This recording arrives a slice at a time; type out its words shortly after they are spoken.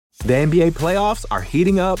The NBA playoffs are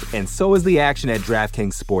heating up, and so is the action at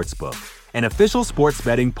DraftKings Sportsbook, an official sports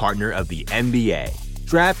betting partner of the NBA.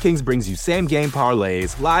 DraftKings brings you same-game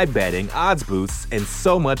parlays, live betting, odds boosts, and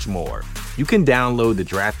so much more. You can download the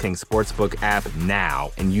DraftKings Sportsbook app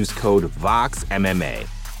now and use code VOXMMA.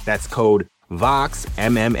 That's code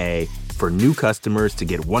VOXMMA for new customers to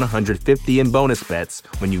get $150 in bonus bets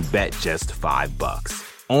when you bet just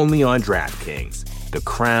 $5. Only on DraftKings. The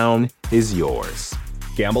crown is yours.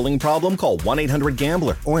 Gambling problem? Call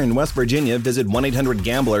 1-800-GAMBLER. Or in West Virginia, visit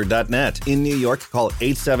 1-800-GAMBLER.net. In New York, call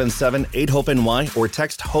 877-8-HOPE-NY or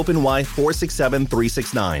text HOPE-NY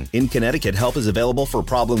 467-369. In Connecticut, help is available for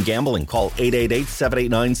problem gambling. Call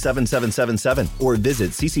 888-789-7777 or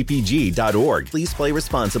visit ccpg.org. Please play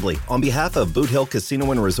responsibly. On behalf of Boot Hill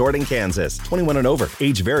Casino and Resort in Kansas, 21 and over.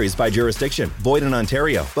 Age varies by jurisdiction. Void in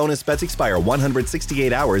Ontario. Bonus bets expire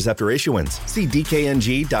 168 hours after issuance. See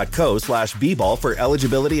dkng.co/bball for eligibility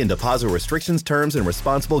and deposit restrictions, terms, and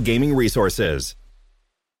responsible gaming resources.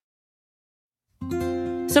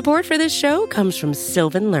 Support for this show comes from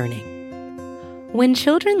Sylvan Learning. When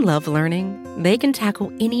children love learning, they can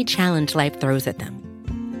tackle any challenge life throws at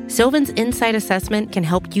them. Sylvan's Insight Assessment can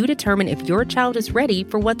help you determine if your child is ready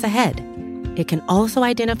for what's ahead. It can also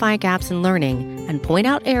identify gaps in learning and point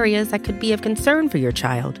out areas that could be of concern for your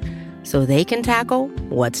child so they can tackle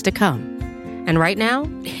what's to come. And right now,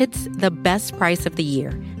 it's the best price of the year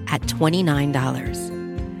at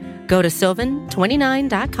 $29. Go to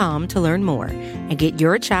sylvan29.com to learn more and get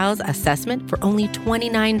your child's assessment for only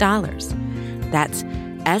 $29. That's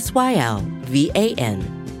SYLVAN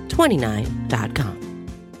 29.com.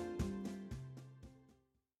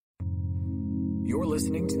 You're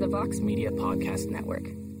listening to the Vox Media Podcast Network.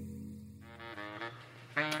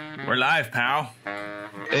 We're live, pal.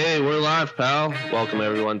 Hey, we're live, pal. Welcome,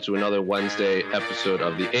 everyone, to another Wednesday episode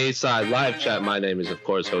of the A-Side Live Chat. My name is, of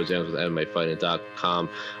course, Jose with MMAfighting.com.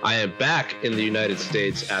 I am back in the United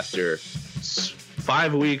States after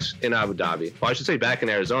 5 weeks in Abu Dhabi. Well, I should say back in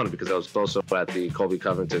Arizona because I was also at the Colby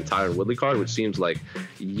Covington Tyron Woodley card, which seems like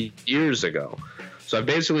years ago. So I've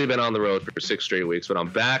basically been on the road for 6 straight weeks, but I'm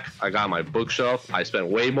back. I got my bookshelf. I spent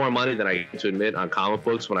way more money than I used to admit on comic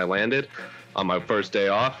books when I landed on my first day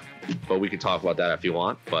off. But we can talk about that if you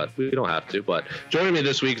want, but we don't have to. But joining me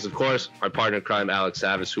this week is, of course, my partner in crime, Alex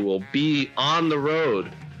Savas, who will be on the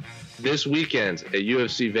road this weekend at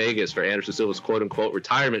UFC Vegas for Anderson Silva's quote-unquote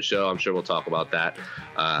retirement show. I'm sure we'll talk about that.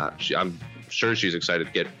 I'm sure she's excited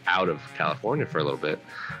to get out of California for a little bit.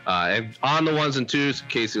 And on the ones and twos,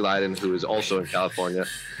 Casey Leydon, who is also in California,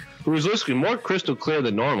 who is looking more crystal clear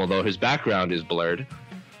than normal, though his background is blurred.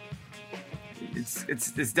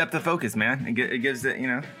 It's depth of focus, man. It gives it,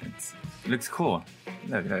 it looks cool.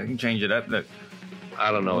 Look, I can change it up. Look. I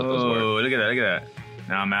don't know what those were. Oh, look at that.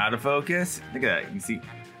 Now I'm out of focus. Look at that. You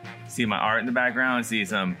see my art in the background. See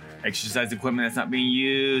some exercise equipment that's not being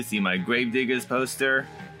used. See my Gravediggers poster.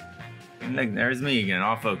 And look, there's me again,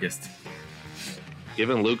 all focused.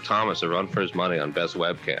 Giving Luke Thomas a run for his money on best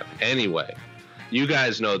webcam. Anyway, you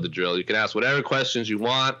guys know the drill. You can ask whatever questions you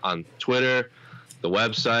want on Twitter, the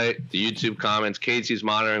website, the YouTube comments. Casey's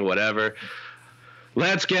monitoring, whatever.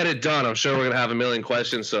 Let's get it done. I'm sure we're going to have a million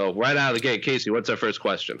questions. So right out of the gate, Casey, what's our first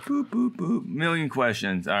question? Boop, boop, boop. Million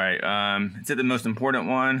questions. All right. It's the most important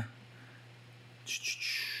one.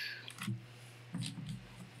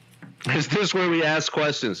 Is this where we ask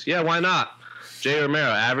questions? Yeah, why not? Jay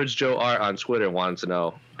Romero, Average Joe Art on Twitter wanted to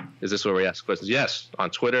know, is this where we ask questions? Yes, on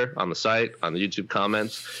Twitter, on the site, on the YouTube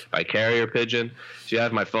comments, by carrier pigeon. If you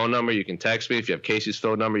have my phone number, you can text me. If you have Casey's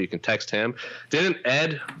phone number, you can text him. Didn't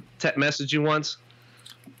Ed message you once?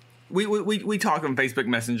 We talk on Facebook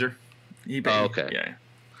Messenger. Oh, okay. Yeah.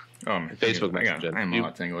 Oh, man. Facebook Messenger. I'm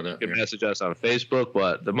all tangled up. You can message us on Facebook,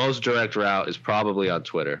 but the most direct route is probably on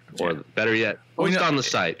Twitter, or better yet, post on the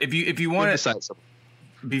site. If you want to,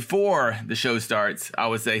 before the show starts, I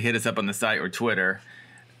would say hit us up on the site or Twitter.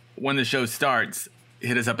 When the show starts,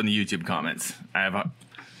 hit us up in the YouTube comments.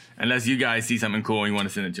 Unless you guys see something cool and you want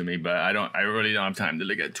to send it to me, but I really don't have time to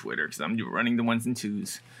look at Twitter because I'm running the ones and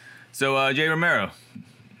twos. So, Jay Romero,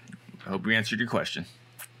 I hope we answered your question.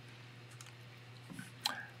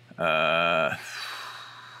 Man,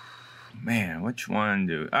 which one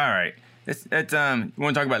do? All right, it's you want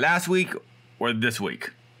to talk about last week or this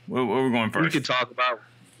week? Where we're going first? We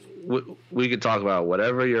could talk about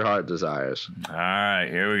whatever your heart desires. All right,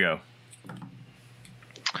 here we go.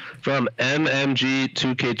 From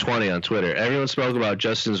MMG2K20 on Twitter, everyone spoke about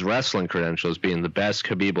Justin's wrestling credentials being the best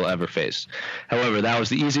Khabib will ever face. However, that was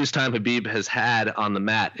the easiest time Khabib has had on the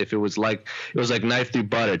mat. It was like knife through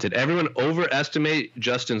butter. Did everyone overestimate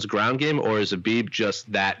Justin's ground game, or is Khabib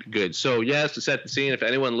just that good? So yes, to set the scene, if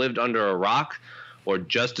anyone lived under a rock or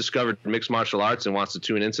just discovered mixed martial arts and wants to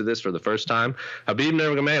tune into this for the first time, Khabib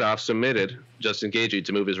Nurmagomedov submitted Justin Gaethje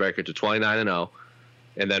to move his record to 29-0.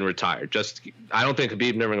 And then retired. I don't think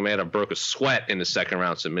Khabib Nurmagomedov broke a sweat in the second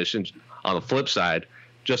round submission. On the flip side,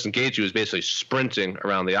 Justin Gaethje was basically sprinting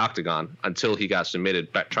around the octagon until he got submitted,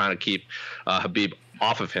 trying to keep Khabib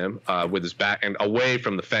off of him with his back and away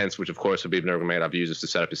from the fence, which of course Khabib Nurmagomedov uses to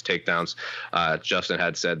set up his takedowns. Justin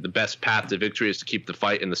had said the best path to victory is to keep the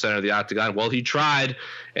fight in the center of the octagon. Well, he tried,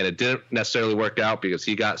 and it didn't necessarily work out because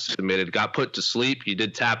he got submitted, got put to sleep. He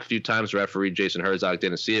did tap a few times. Referee Jason Herzog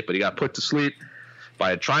didn't see it, but he got put to sleep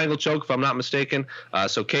by a triangle choke, if I'm not mistaken.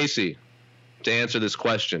 So, Casey, to answer this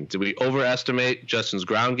question, did we overestimate Justin's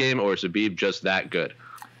ground game, or is Khabib just that good?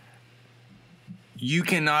 You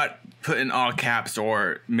cannot put in all caps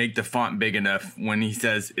or make the font big enough when he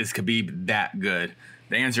says, is Khabib that good?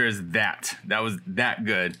 The answer is that. That was that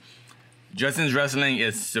good. Justin's wrestling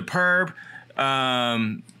is superb.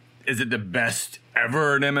 Is it the best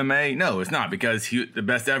ever in MMA? No, it's not, because the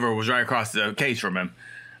best ever was right across the cage from him.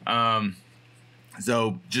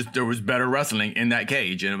 So just there was better wrestling in that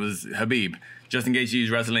cage, and it was Khabib. Justin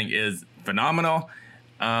Gaethje's wrestling is phenomenal,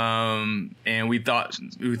 and we thought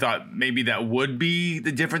maybe that would be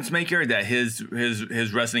the difference maker. That his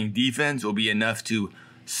wrestling defense will be enough to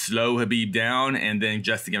slow Khabib down, and then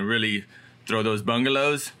Justin can really throw those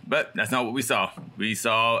bungalows. But that's not what we saw. We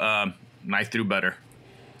saw knife through butter.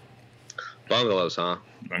 Bungalows, huh?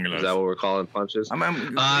 Bungalows. Is that what we're calling punches?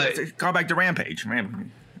 Call back to Rampage.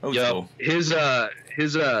 Yo, his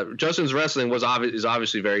Justin's wrestling is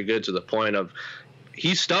obviously very good, to the point of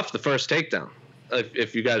he stuffed the first takedown,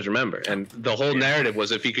 if you guys remember. And the whole narrative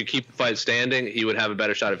was if he could keep the fight standing, he would have a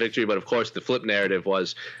better shot at victory. But of course, the flip narrative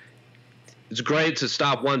was it's great to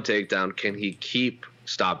stop one takedown. Can he keep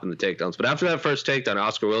stopping the takedowns? But after that first takedown,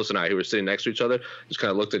 Oscar Wilson and I, who were sitting next to each other, just kind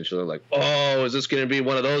of looked at each other like, oh, is this going to be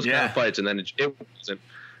one of those kind of fights? And then it wasn't.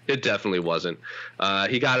 It definitely wasn't.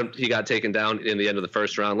 He got taken down in the end of the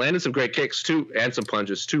first round. Landed some great kicks too, and some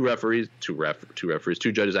punches. Two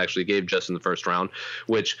judges actually gave Justin the first round,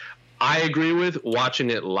 which I agree with. Watching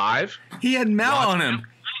it live, he had Mel on him.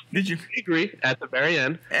 Did you agree at the very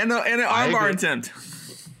end? And an armbar attempt.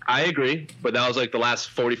 I agree, but that was like the last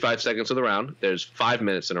 45 seconds of the round. There's 5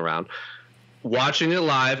 minutes in a round. Watching it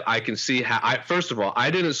live, I can see how. First of all, I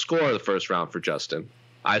didn't score the first round for Justin.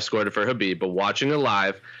 I scored it for Khabib, but watching it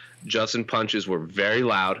live, Justin punches were very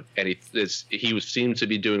loud, and he seemed to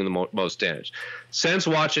be doing the most damage. Since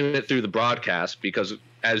watching it through the broadcast, because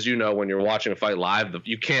as you know, when you're watching a fight live,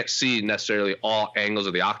 you can't see necessarily all angles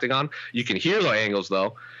of the octagon. You can hear the angles,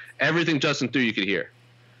 though. Everything Justin threw, you could hear.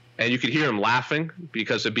 And you could hear him laughing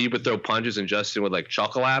because Khabib would throw punches and Justin would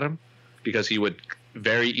chuckle at him because he would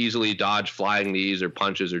very easily dodge flying knees or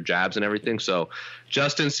punches or jabs and everything. So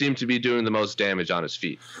Justin seemed to be doing the most damage on his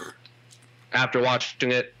feet. After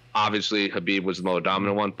watching it, obviously Khabib was the more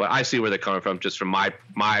dominant one, but I see where they're coming from just from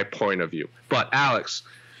my point of view. But Alex,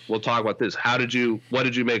 we'll talk about this. What did you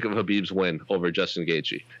make of Khabib's win over Justin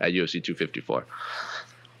Gaethje at UFC 254?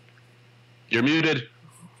 You're muted.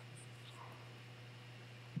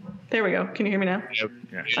 There we go. Can you hear me now? Yep.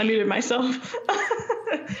 Yeah. I muted myself.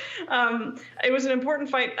 It was an important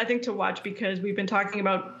fight, I think, to watch because we've been talking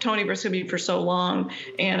about Tony versus Khabib for so long.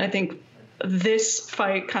 And I think this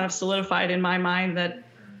fight kind of solidified in my mind that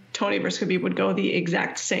Tony versus Khabib would go the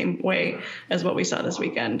exact same way as what we saw this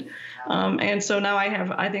weekend. And so now I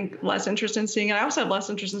have, I think, less interest in seeing it. I also have less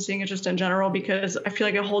interest in seeing it just in general because I feel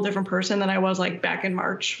like a whole different person than I was back in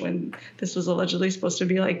March when this was allegedly supposed to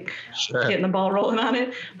be getting the ball rolling on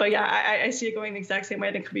it. But yeah, I see it going the exact same way.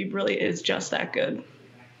 I think Khabib really is just that good.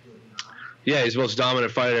 Yeah, he's the most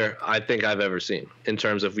dominant fighter I think I've ever seen in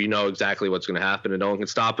terms of we know exactly what's going to happen and no one can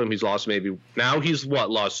stop him. He's lost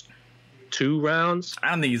lost 2 rounds? I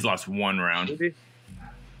don't think he's lost 1 round. Maybe?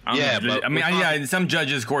 Some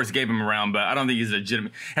judges, of course, gave him a round, but I don't think he's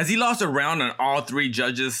legitimate. Has he lost a round on all 3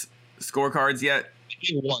 judges' scorecards yet?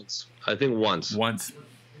 I think once.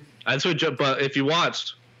 That's what. But if you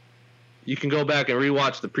watched, you can go back and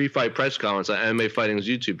rewatch the pre-fight press conference on MMA Fighting's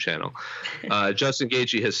YouTube channel. Justin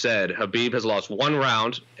Gaethje has said Khabib has lost 1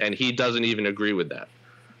 round, and he doesn't even agree with that.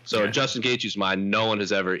 So in Justin Gaethje's mind, no one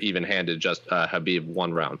has ever even handed Khabib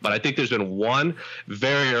 1 round. But I think there's been one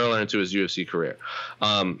very early into his UFC career.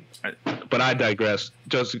 But I digress.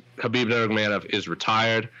 Khabib Nurmagomedov is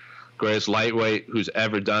retired. greatest lightweight who's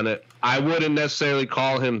ever done it. I wouldn't necessarily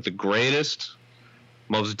call him the greatest.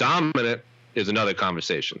 Most dominant is another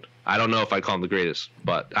conversation. I don't know if I call him the greatest,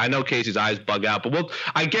 but I know Casey's eyes bug out. But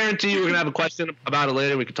I guarantee you we're going to have a question about it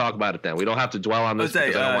later. We can talk about it then. We don't have to dwell on this.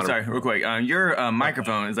 Sorry, real quick. Your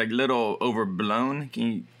microphone is like a little overblown.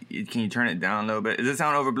 Can you turn it down a little bit? Does it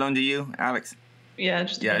sound overblown to you, Alex? Yeah,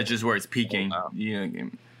 it's just where it's peaking. Oh, wow.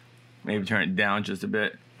 You maybe turn it down just a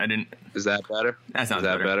bit. I didn't. Is that better? That sounds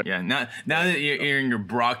better. Yeah. Now that you're hearing your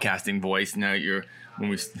broadcasting voice, now you're when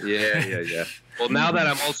we. Yeah. Well, now that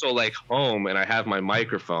I'm also like home and I have my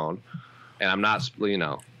microphone, and I'm not,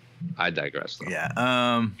 I digress. Though.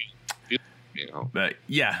 Yeah. But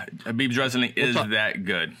yeah, Khabib's wrestling is that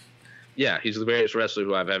good. Yeah, he's the greatest wrestler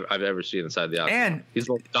who I've ever seen inside the octagon. And he's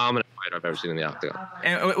the most dominant fighter I've ever seen in the octagon.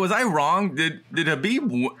 And was I wrong? Did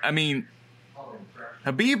Khabib? I mean,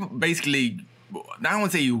 Khabib basically. I don't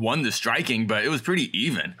want to say he won the striking, but it was pretty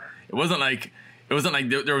even. It wasn't like there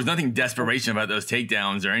was nothing desperation about those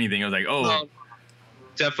takedowns or anything. It was like, oh, no,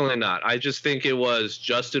 definitely not. I just think it was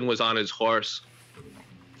Justin was on his horse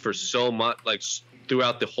for so much, like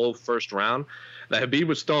throughout the whole first round. That Khabib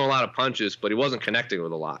was throwing a lot of punches, but he wasn't connecting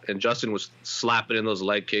with a lot. And Justin was slapping in those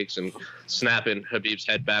leg kicks and snapping Khabib's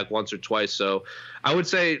head back once or twice. So I would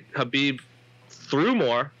say Khabib threw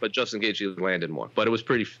more, but Justin Gaethje landed more. But it was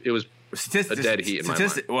a dead heat in my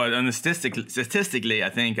mind. Well, on the statistically, I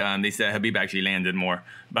think they said Khabib actually landed more.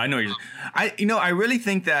 But I know I really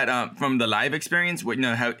think that from the live experience, what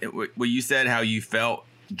you said, how you felt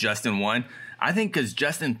Justin won. I think because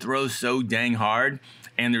Justin throws so dang hard,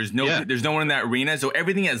 and there's no one in that arena, so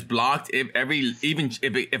everything is blocked. Even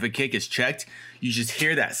if a kick is checked, you just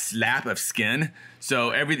hear that slap of skin.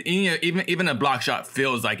 So even a block shot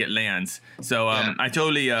feels like it lands. So I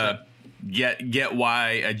totally. Get why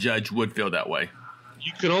a judge would feel that way.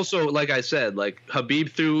 You can also, like I said, like when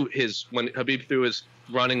Khabib threw his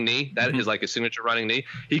running knee, that is like a signature running knee,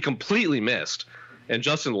 he completely missed, and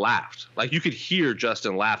Justin laughed. Like you could hear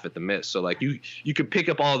Justin laugh at the miss. So like you could pick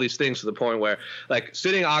up all these things to the point where, like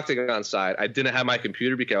sitting octagon side, I didn't have my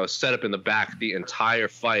computer because I was set up in the back the entire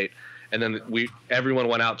fight. And then everyone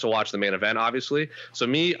went out to watch the main event, obviously. So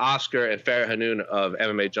me, Oscar, and Farah Hanoun of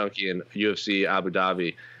MMA Junkie and UFC Abu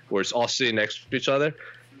Dhabi were all sitting next to each other.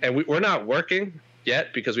 And we're not working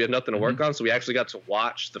yet because we have nothing to work on. So we actually got to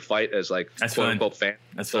watch the fight as like quote-unquote fans.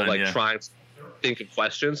 That's so fun, like trying to think of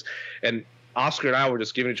questions. And Oscar and I were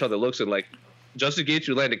just giving each other looks, and like Justin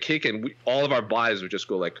Gaethje landed a kick, and all of our bodies would just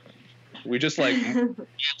go like, we just like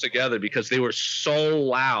together because they were so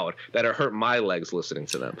loud that it hurt my legs listening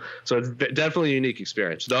to them. So it's definitely a unique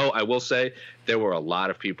experience. Though I will say there were a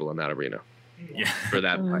lot of people in that arena for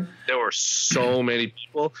that fight. There were so many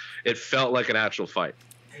people. It felt like an actual fight.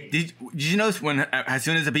 Did you notice as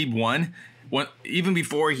soon as Khabib won, even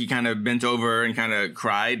before he kind of bent over and kind of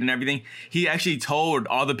cried and everything, he actually told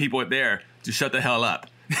all the people there to shut the hell up.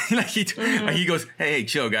 like he goes, hey,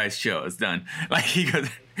 chill guys, chill, it's done. Like he goes.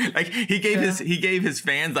 Like he gave his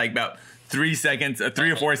fans like about 3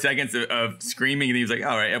 or 4 seconds of screaming, and he was like,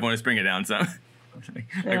 "All right, everyone, just bring it down." Some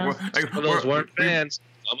some of those weren't fans.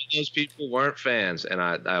 Some of those people weren't fans, and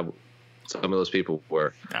some of those people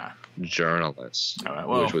were journalists,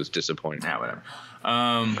 which was disappointing. Yeah, whatever.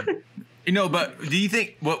 But do you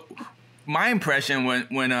think my impression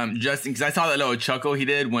when Justin, because I saw that little chuckle he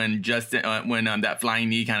did when Justin when that flying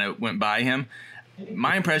knee kind of went by him.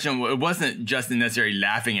 My impression, it wasn't Justin necessarily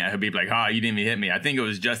laughing at Khabib like, you didn't even hit me. I think it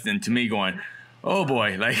was Justin, to me, going, oh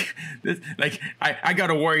boy, like this, like I got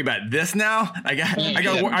to worry about this now. Like I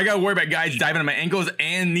got to worry about guys diving on my ankles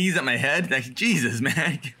and knees at my head. Like Jesus,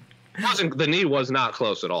 man. The knee was not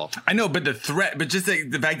close at all. I know, but the just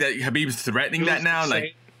the fact that Khabib's threatening that now,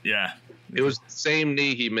 like, yeah. It was the same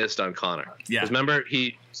knee he missed on Conor. Yeah. Remember,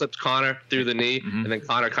 he slipped Conor through the knee, and then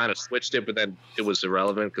Conor kind of switched it, but then it was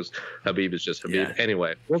irrelevant because Khabib is just Khabib. Yeah.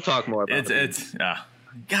 Anyway, we'll talk more about it.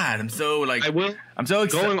 God, I'm so like. I'm so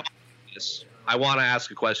excited. Going on this, I want to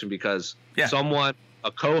ask a question because someone,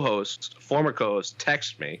 a former co-host,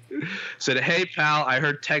 texted me, said, "Hey pal, I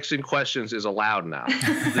heard texting questions is allowed now."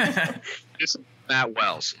 This is Matt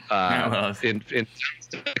Wells, in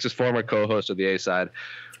Texas, former co-host of the A Side.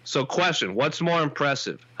 So question, what's more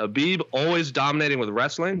impressive? Khabib always dominating with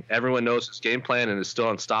wrestling, everyone knows his game plan and is still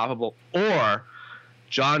unstoppable, or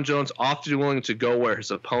Jon Jones often willing to go where his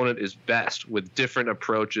opponent is best with different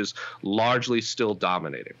approaches, largely still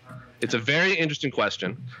dominating? It's a very interesting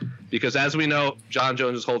question because as we know, Jon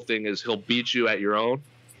Jones' whole thing is he'll beat you at your own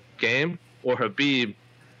game, or Khabib,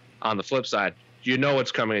 on the flip side, you know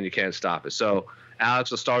what's coming and you can't stop it. So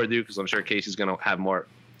Alex, I'll start with you because I'm sure Casey's going to have more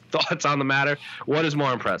thoughts on the matter. What is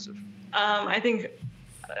more impressive? I think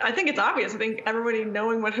I think it's obvious. I think everybody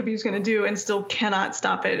knowing what Khabib's going to do and still cannot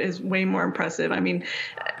stop it is way more impressive. I mean,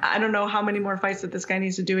 I don't know how many more fights that this guy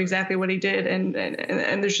needs to do exactly what he did, and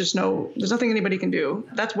there's nothing anybody can do.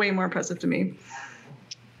 That's way more impressive to me.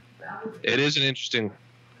 It is an interesting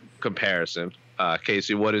comparison.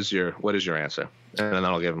 Casey, what is your answer? And then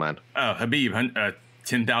I'll give mine. Oh, Khabib,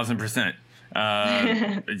 10,000%.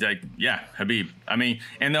 Like, yeah, Khabib. I mean,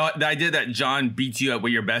 and the idea that John beats you at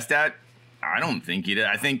what you're best at, I don't think he did.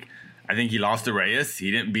 I think he lost to Reyes. He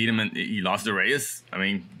didn't beat him. He lost to Reyes. I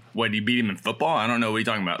mean, what, did he beat him in football? I don't know what you're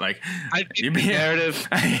talking about. Like, I think the narrative.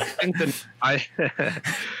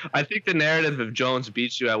 I think the narrative of Jones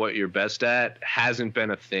beats you at what you're best at hasn't been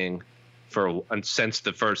a thing since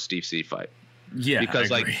the first DC fight. Yeah, because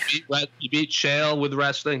he beat Chael with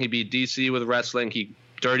wrestling. He beat DC with wrestling. He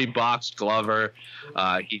dirty boxed Glover.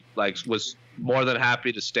 He was more than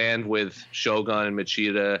happy to stand with Shogun and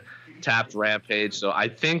Machida. Tapped Rampage. So I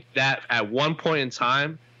think that at one point in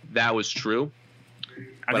time that was true,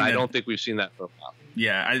 but I don't think we've seen that for a while.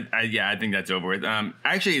 Yeah, I think that's over with.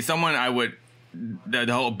 Actually, someone I would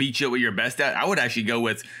the whole beat you at what you're best at. I would actually go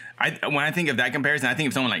with when I think of that comparison. I think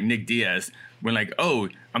of someone like Nick Diaz. When like, oh,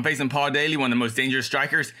 I'm facing Paul Daly, one of the most dangerous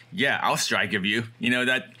strikers. Yeah, I'll strike of you. You know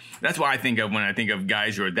that's what I think of when I think of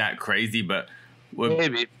guys who are that crazy. But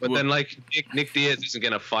maybe, but then like Nick Diaz isn't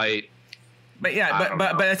gonna fight. But yeah,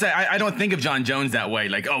 but it's I don't think of John Jones that way.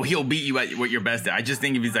 Like, oh, he'll beat you at what you're best at. I just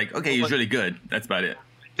think if he's like, okay, he's really good. That's about it.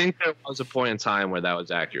 I think there was a point in time where that was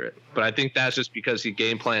accurate, but I think that's just because he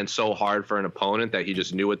game planned so hard for an opponent that he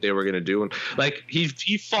just knew what they were going to do. And like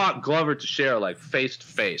he fought Glover Teixeira like face to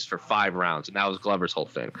face for 5 rounds, and that was Glover's whole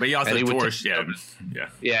thing. But he also torched,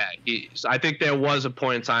 yeah. I think there was a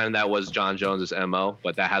point in time that was John Jones's MO,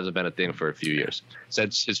 but that hasn't been a thing for a few years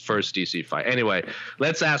since his first DC fight. Anyway,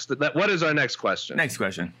 let's ask what is our next question? Next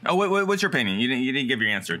question. Oh, what's your opinion? You didn't give your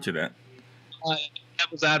answer to that.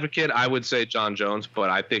 Devil's advocate, I would say John Jones, but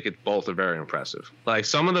I think both are very impressive. Like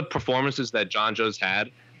some of the performances that John Jones had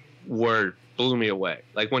blew me away.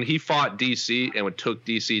 Like when he fought DC and took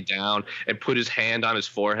DC down and put his hand on his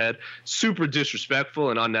forehead, super disrespectful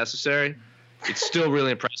and unnecessary. It's still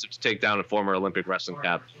really impressive to take down a former Olympic wrestling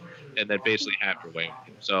captain and then basically have your way with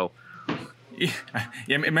him. So. Yeah,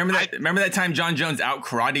 remember that time John Jones out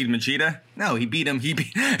karateed Machida? No, he beat him.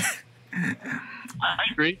 I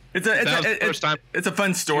agree. It's a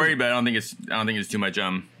fun story, but I don't think it's too much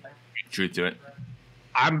truth to it.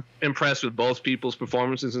 I'm impressed with both people's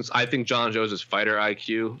performances. I think John Jones' fighter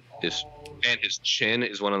IQ and his chin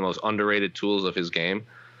is one of the most underrated tools of his game.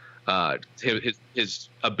 His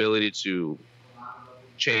ability to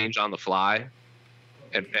change on the fly.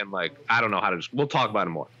 And like, I don't know how to we'll talk about it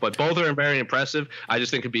more. But both are very impressive. I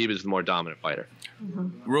just think Khabib is the more dominant fighter.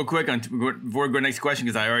 Mm-hmm. Real quick, before we go to the next question,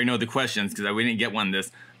 because I already know the questions, because we didn't get one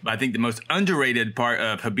this. But I think the most underrated part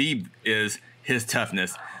of Khabib is his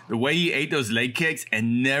toughness. The way he ate those leg kicks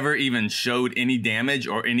and never even showed any damage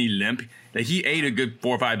or any limp. Like, he ate a good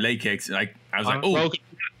 4 or 5 leg kicks. Like, I was like, oh.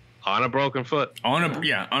 On a broken foot. On a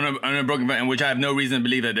broken foot, and which I have no reason to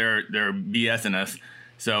believe that they're BSing us.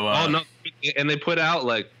 So, no, and they put out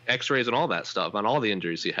like X-rays and all that stuff on all the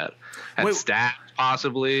injuries he had stats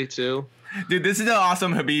possibly too. Dude, this is how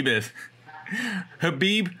awesome Khabib is.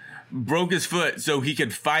 Khabib broke his foot so he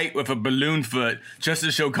could fight with a balloon foot just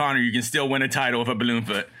to show Conor you can still win a title with a balloon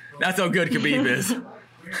foot. That's how good Khabib is.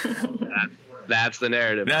 That's the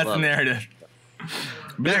narrative. That's the narrative.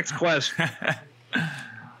 Next question.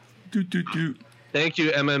 Thank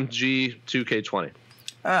you, MMG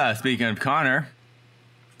 2K20. Speaking of Conor.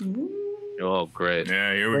 Oh, great.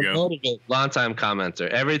 Yeah, here we go. Long-time commenter.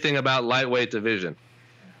 Everything about lightweight division.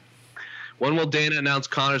 When will Dana announce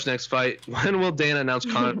Conor's next fight? When will Dana announce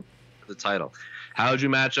Conor the title? How would you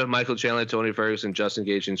match up Michael Chandler, Tony Ferguson, Justin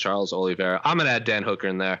Gaethje, and Charles Oliveira? I'm going to add Dan Hooker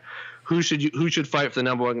in there. Who should fight for the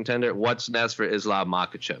number 1 contender? What's next for Islam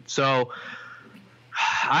Makhachev? So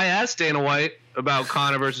I asked Dana White about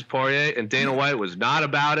Conor versus Poirier, and Dana White was not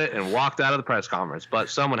about it and walked out of the press conference, but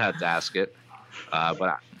someone had to ask it.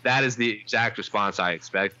 But that is the exact response I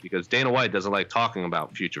expect because Dana White doesn't like talking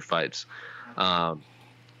about future fights.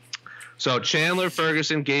 So Chandler,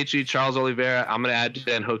 Ferguson, Gaethje, Charles Oliveira. I'm going to add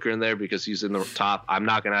Dan Hooker in there because he's in the top. I'm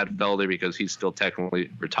not going to add Felder because he's still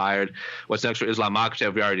technically retired. What's next for Islam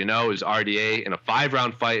Makhachev, we already know, is RDA in a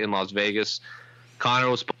 5-round fight in Las Vegas. Conor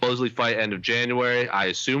will supposedly fight end of January, I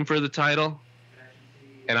assume, for the title.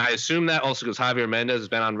 And I assume that also because Javier Mendez has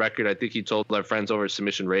been on record. I think he told our friends over at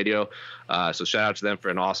Submission Radio. So shout out to them for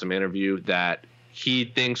an awesome interview that he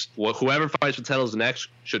thinks whoever fights for titles next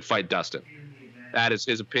should fight Dustin. That is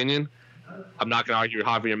his opinion. I'm not going to argue with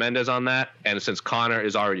Javier Mendez on that. And since Conor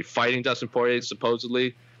is already fighting Dustin Poirier,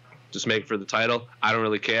 supposedly, just make for the title, I don't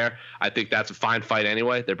really care. I think that's a fine fight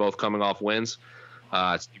anyway. They're both coming off wins.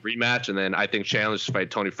 It's the rematch. And then I think Chandler should fight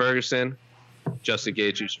Tony Ferguson. Justin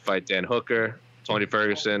Gaethje should fight Dan Hooker. Tony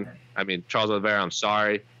Ferguson. I mean, Charles Oliveira, I'm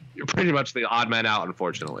sorry. You're pretty much the odd man out,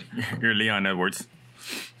 unfortunately. You're Leon Edwards.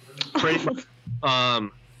 Pretty much.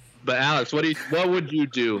 But Alex, what would you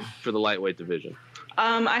do for the lightweight division?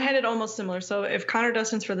 I had it almost similar. So if Conor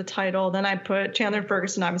Dustin's for the title, then I put Chandler and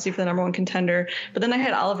Ferguson obviously for the number one contender. But then I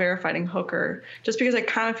had Oliveira fighting Hooker, just because I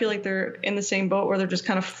kind of feel like they're in the same boat where they're just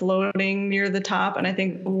kind of floating near the top. And I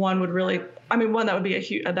think one that would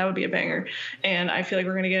be a banger. And I feel like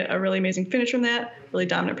we're going to get a really amazing finish from that, really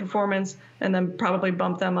dominant performance, and then probably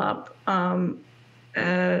bump them up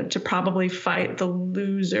to probably fight the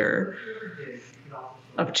loser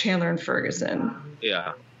of Chandler and Ferguson.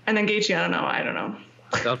 Yeah. And then Gaethje, I don't know.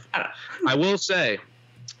 I will say,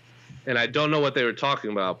 and I don't know what they were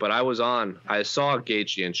talking about, but I saw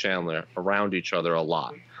Gaethje and Chandler around each other a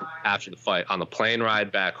lot after the fight on the plane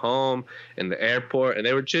ride back home, in the airport, and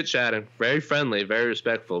they were chit-chatting, very friendly, very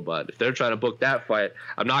respectful. But if they're trying to book that fight,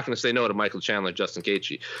 I'm not going to say no to Michael Chandler, Justin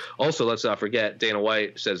Gaethje. Also, let's not forget, Dana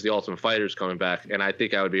White says the Ultimate Fighter is coming back, and I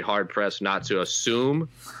think I would be hard-pressed not to assume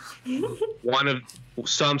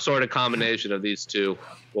some sort of combination of these two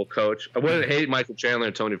will coach. I wouldn't hate Michael Chandler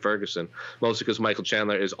and Tony Ferguson, mostly because Michael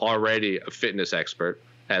Chandler is already a fitness expert,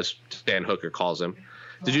 as Dan Hooker calls him.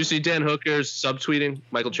 Did you see Dan Hooker's subtweeting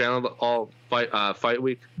Michael Chandler all fight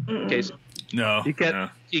week? Casey? No.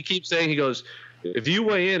 He keeps saying, he goes, if you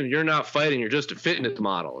weigh in and you're not fighting, you're just a fitness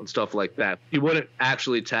model and stuff like that. He wouldn't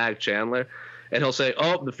actually tag Chandler. And he'll say,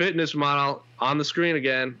 oh, the fitness model on the screen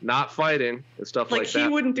again, not fighting and stuff like that. Like he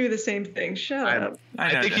wouldn't do the same thing. Shut up.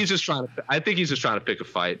 I think he's just trying to pick a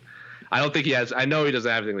fight. I don't think he has. I know he doesn't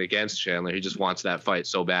have anything against Chandler. He just wants that fight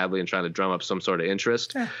so badly and trying to drum up some sort of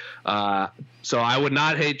interest. Yeah. So I would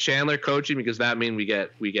not hate Chandler coaching, because that means we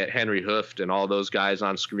get Henry Hooft and all those guys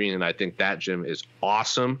on screen, and I think that gym is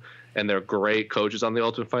awesome, and they're great coaches on the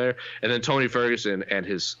Ultimate Fighter. And then Tony Ferguson and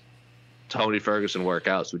his Tony Ferguson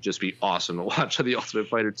workouts would just be awesome to watch on the Ultimate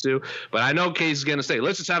Fighter too. But I know Case is going to say,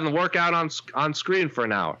 let's just have them work out on screen for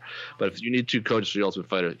an hour. But if you need two coaches for the Ultimate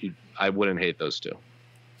Fighter, I wouldn't hate those two.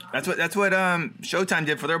 That's what Showtime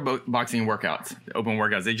did for their boxing workouts, open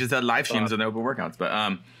workouts. They just had live streams on the open workouts. But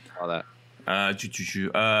all that.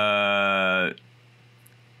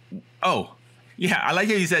 Yeah, I like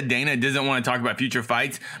how you said Dana doesn't want to talk about future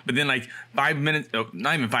fights, but then like 5 minutes,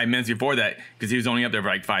 not even 5 minutes before that, because he was only up there for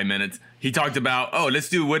like 5 minutes, he talked about, let's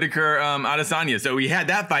do Whitaker Adesanya. So he had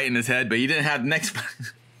that fight in his head, but he didn't have the next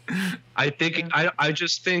fight. I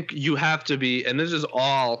just think you have to be, and this is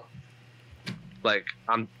all like,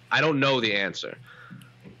 I don't know the answer,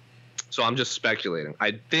 so I'm just speculating.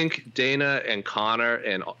 I think Dana and Conor,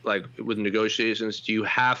 and like with negotiations, you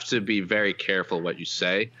have to be very careful what you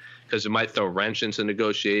say, because it might throw wrench into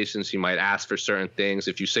negotiations. He might ask for certain things.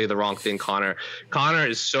 If you say the wrong thing, Conor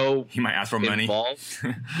is so he might ask for involved.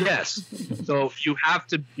 Money. Yes. So you have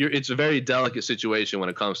to. It's a very delicate situation when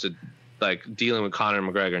it comes to like dealing with Conor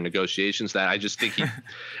McGregor negotiations. That I just think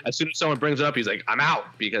as soon as someone brings it up, he's like, I'm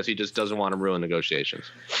out, because he just doesn't want to ruin negotiations.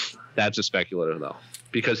 That's just speculative though,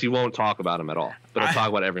 because he won't talk about him at all, but he'll talk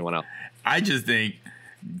about everyone else. I just think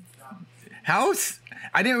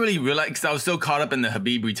I didn't really realize, because I was so caught up in the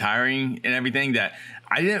Khabib retiring and everything, that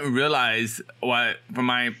I didn't realize from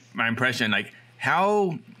my impression, like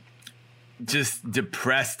how just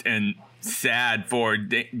depressed and sad for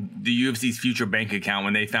the UFC's future bank account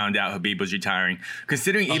when they found out Khabib was retiring.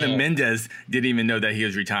 Considering even Mendez didn't even know that he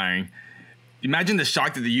was retiring. Imagine the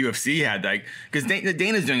shock that the UFC had, like, because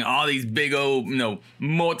Dana's doing all these big old,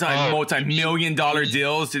 multi-million dollar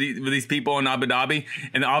deals with these people in Abu Dhabi,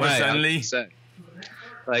 and all of a sudden,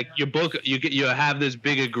 like you have this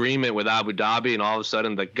big agreement with Abu Dhabi, and all of a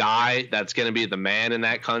sudden the guy that's going to be the man in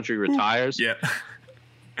that country retires. Yeah.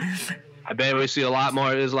 I bet we see a lot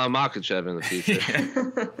more Islam Makhachev in the future.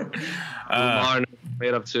 Umar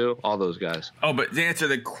made up too. All those guys. Oh, but to answer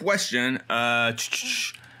the question,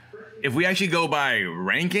 if we actually go by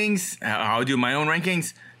rankings, I'll do my own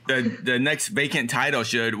rankings. The next vacant title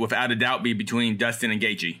should, without a doubt, be between Dustin and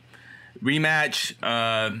Gaethje. Rematch,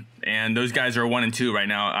 and those guys are 1 and 2 right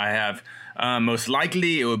now. I have most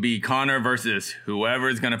likely it would be Conor versus whoever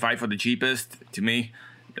is going to fight for the cheapest. To me,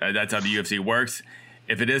 that's how the UFC works.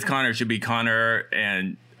 If it is Conor, it should be Conor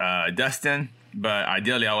and Dustin. But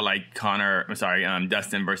ideally, I would like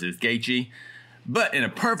Dustin versus Gaethje. But in a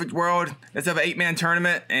perfect world, let's have an 8-man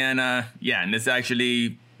tournament, and let's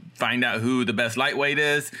actually find out who the best lightweight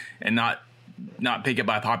is, and not not pick it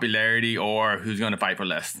by popularity or who's going to fight for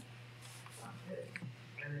less.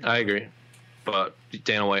 I agree, but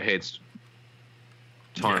Dana White hates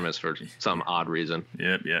tournaments for some odd reason.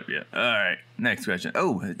 Yep. All right, next question.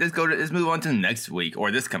 Oh, let's move on to next week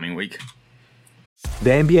or this coming week. The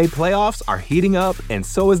NBA playoffs are heating up, and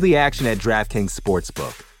so is the action at DraftKings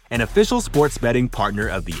Sportsbook, an official sports betting partner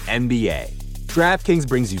of the NBA. DraftKings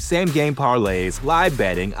brings you same-game parlays, live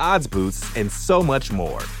betting, odds boosts, and so much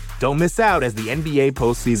more. Don't miss out as the NBA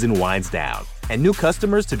postseason winds down. And new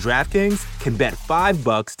customers to DraftKings can bet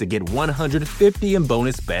 $5 to get $150 in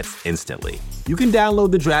bonus bets instantly. You can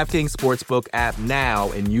download the DraftKings Sportsbook app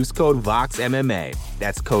now and use code VOXMMA.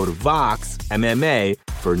 That's code VOXMMA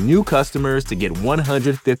for new customers to get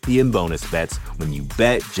 $150 in bonus bets when you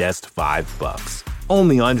bet just $5.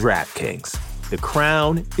 Only on DraftKings. The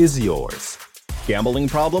crown is yours. Gambling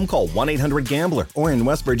problem? Call 1-800-GAMBLER. Or in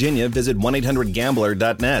West Virginia, visit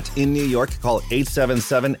 1-800-GAMBLER.net. In New York, call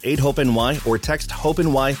 877-8-HOPE-NY or text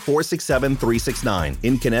HOPE-NY 467-369.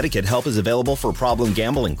 In Connecticut, help is available for problem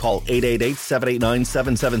gambling. Call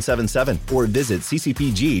 888-789-7777 or visit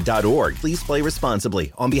ccpg.org. Please play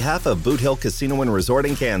responsibly. On behalf of Boot Hill Casino and Resort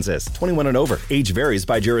in Kansas, 21 and over. Age varies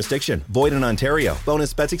by jurisdiction. Void in Ontario.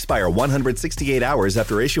 Bonus bets expire 168 hours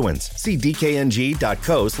after issuance. See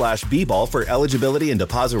dkng.co/bball for eligibility and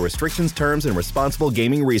deposit restrictions, terms, and responsible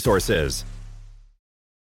gaming resources.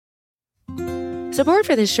 Support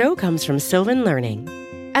for this show comes from Sylvan Learning.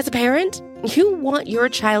 As a parent, you want your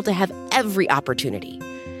child to have every opportunity,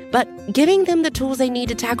 but giving them the tools they need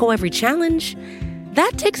to tackle every challenge,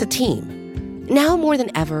 that takes a team. Now more than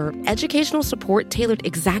ever, educational support tailored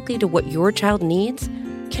exactly to what your child needs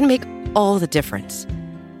can make all the difference.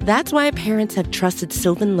 That's why parents have trusted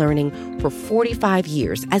Sylvan Learning for 45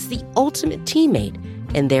 years as the ultimate teammate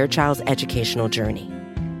in their child's educational journey,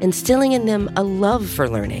 instilling in them a love for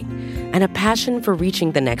learning and a passion for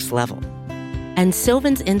reaching the next level. And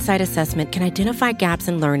Sylvan's Insight Assessment can identify gaps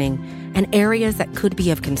in learning and areas that could be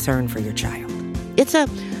of concern for your child. It's a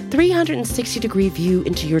 360-degree view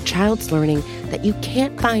into your child's learning that you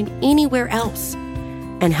can't find anywhere else,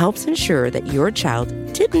 and helps ensure that your child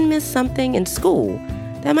didn't miss something in school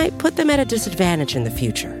that might put them at a disadvantage in the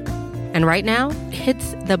future. And right now,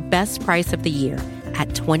 it's the best price of the year at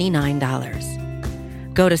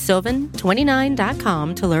 $29. Go to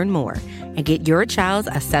sylvan29.com to learn more and get your child's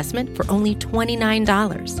assessment for only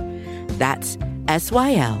 $29. That's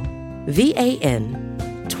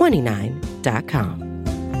SYLVAN29.com.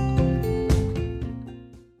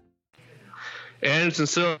 Anderson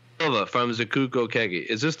Silva from Zakuko Kegi.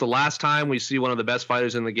 Is this the last time we see one of the best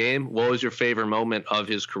fighters in the game? What was your favorite moment of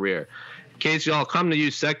his career? Casey, I'll come to you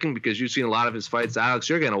second because you've seen a lot of his fights. Alex,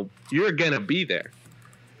 you're gonna be there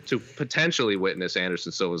to potentially witness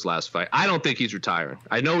Anderson Silva's last fight. I don't think he's retiring.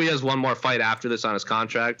 I know he has one more fight after this on his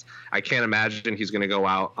contract. I can't imagine he's going to go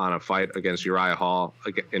out on a fight against Uriah Hall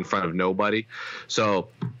in front of nobody. So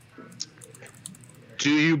do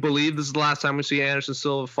you believe this is the last time we see Anderson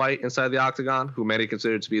Silva fight inside the octagon, who many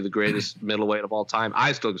consider to be the greatest middleweight of all time?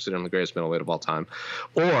 I still consider him the greatest middleweight of all time.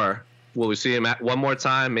 Or will we see him one more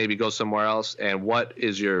time, maybe go somewhere else? And what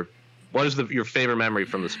is your favorite memory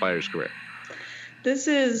from this fighter's career? This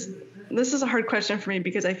is a hard question for me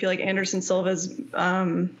because I feel like Anderson Silva's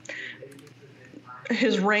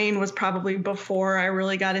his reign was probably before I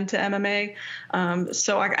really got into MMA.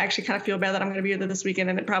 So I actually kind of feel bad that I'm going to be there this weekend,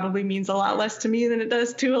 and it probably means a lot less to me than it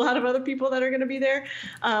does to a lot of other people that are going to be there.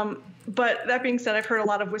 But that being said, I've heard a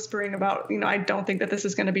lot of whispering about, I don't think that this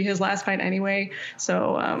is going to be his last fight anyway.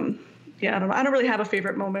 So I don't really have a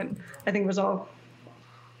favorite moment. I think it was all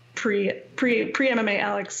pre MMA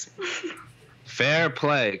Alex. Fair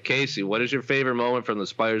play. Casey, what is your favorite moment from the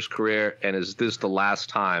Spider's career, and is this the last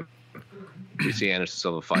time we see Anderson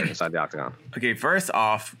Silva fight inside the octagon? Okay, first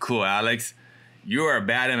off, cool, Alex. You're a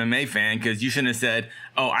bad MMA fan because you shouldn't have said,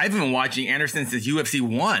 "Oh, I've been watching Anderson since UFC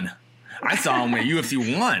 1. I saw him at UFC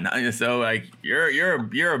 1." So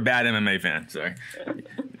you're a bad MMA fan. Sorry.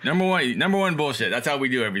 Number one bullshit. That's how we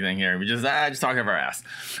do everything here. We just talk of our ass.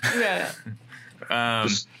 Yeah.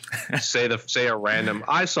 Say a random.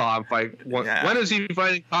 I saw him fight. When is he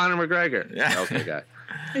fighting Conor McGregor? Yeah. Okay, guy.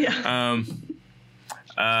 Yeah.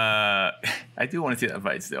 I do want to see that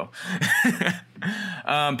fight still.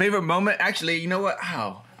 Favorite moment? Actually, you know what?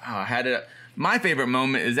 I had it. My favorite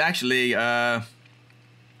moment is actually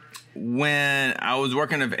when I was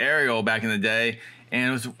working with Ariel back in the day,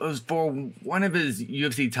 and it was for one of his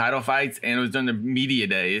UFC title fights, and it was during the media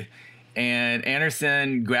day, and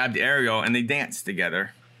Anderson grabbed Ariel and they danced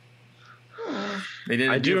together.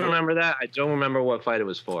 I do remember that. I don't remember what fight it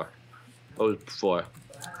was for. What was it before?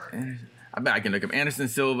 I bet I can look up Anderson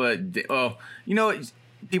Silva. Well, you know what?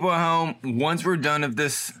 People at home, once we're done of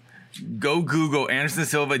this, go Google Anderson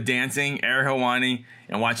Silva dancing Ariel Helwani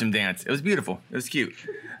and watch him dance. It was beautiful. It was cute.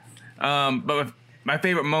 But my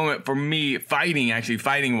favorite moment for me,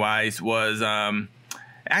 fighting wise, was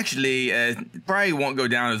probably won't go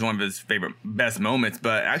down as one of his best moments,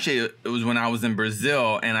 but actually it was when I was in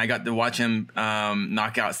Brazil and I got to watch him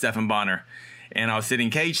knock out Stephan Bonnar. And I was sitting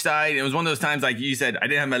cage side. It was one of those times, like you said, I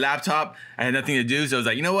didn't have my laptop. I had nothing to do. So I was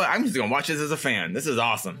like, you know what? I'm just going to watch this as a fan. This is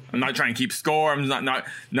awesome. I'm not trying to keep score. I'm not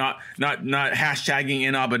hashtagging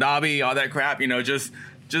in Abu Dhabi, all that crap, you know, just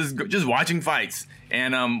watching fights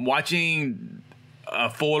and watching a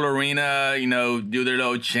full arena, you know, do their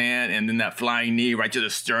little chant and then that flying knee right to the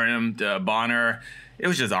sternum to Bonnar. It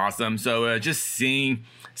was just awesome. So just seeing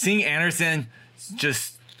Anderson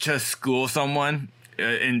just school someone.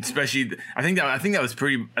 And especially, I think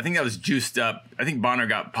that was juiced up. I think Bonnar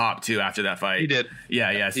got popped too after that fight. He did.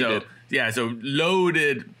 Yeah. So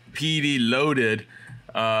loaded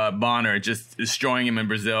Bonnar, just destroying him in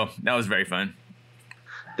Brazil. That was very fun.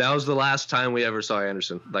 That was the last time we ever saw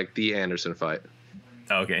Anderson, like the Anderson fight.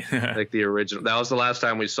 Okay. Like the original. That was the last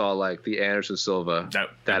time we saw like the Anderson Silva.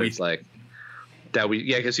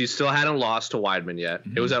 Because he still hadn't lost to Weidman yet.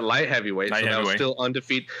 Mm-hmm. It was at light heavyweight, that was still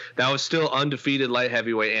undefeated. That was still undefeated light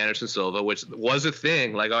heavyweight Anderson Silva, which was a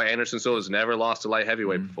thing. Like, Anderson Silva's never lost to light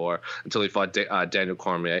heavyweight before until he fought Daniel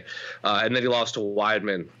Cormier, and then he lost to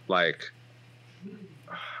Weidman like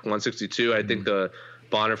 162. I think the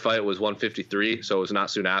Bonnar fight was 153, so it was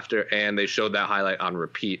not soon after, and they showed that highlight on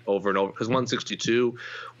repeat over and over because 162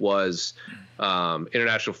 was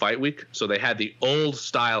International Fight Week, so they had the old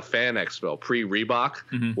style fan expo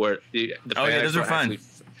pre-Reebok, where the fan those are fun.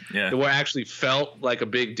 They were actually felt like a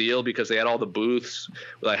big deal because they had all the booths.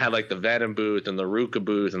 They had like the Venom booth and the Ruka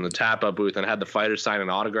booth and the Tapa booth, and had the fighters signing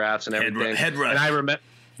autographs and everything. Head rush. And I remember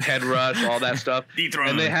Head Rush, all that stuff.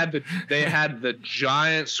 And they had the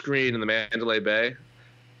giant screen in the Mandalay Bay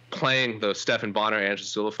playing the Stephan Bonnar Anderson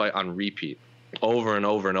Silva fight on repeat over and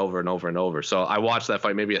over and over and over and over. So I watched that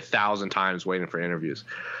fight maybe 1,000 times waiting for interviews.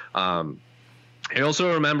 I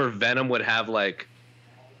also remember Venom would have like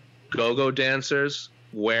go-go dancers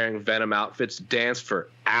wearing Venom outfits dance for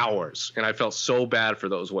hours, and I felt so bad for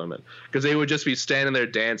those women because they would just be standing there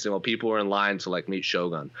dancing while people were in line to like meet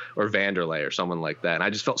Shogun or Vanderlei or someone like that, and I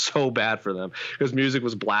just felt so bad for them because music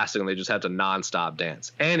was blasting and they just had to nonstop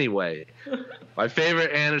dance. Anyway, my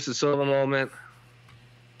favorite Anderson Silva moment,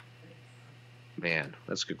 man,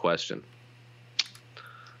 that's a good question.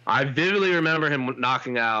 I vividly remember him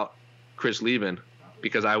knocking out Chris Lieben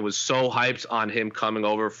because I was so hyped on him coming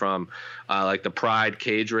over from like the Pride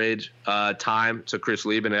Cage Rage time to Chris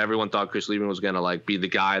Lieben, and everyone thought Chris Lieben was gonna like be the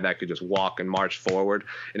guy that could just walk and march forward,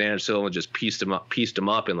 and Anderson Silva just pieced him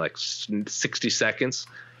up in like 60 seconds.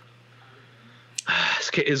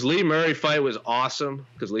 His Lee Murray fight was awesome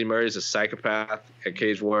because Lee Murray is a psychopath at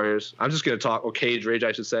Cage Warriors. I'm just gonna talk, or Cage Rage,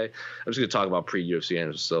 I should say. I'm just gonna talk about pre-UFC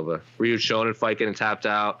Anderson Silva. Ryu Shonen fight getting tapped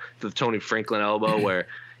out, the Tony Franklin elbow where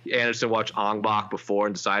Anderson watched Ong Bak before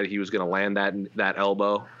and decided he was going to land that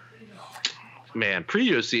elbow. Man,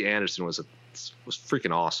 pre-UFC Anderson was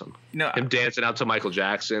freaking awesome. Him dancing out to Michael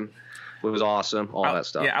Jackson was awesome. All that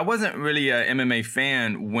stuff. Yeah, I wasn't really an MMA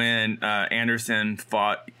fan when Anderson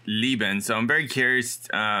fought Lieben, so I'm very curious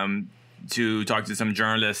to talk to some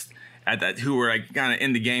journalists who were like kind of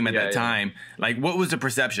in the game at that time. Like, what was the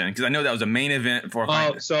perception? Because I know that was a main event for a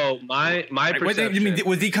fight. Oh, so my perception.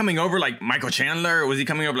 Was he coming over like Michael Chandler, or was he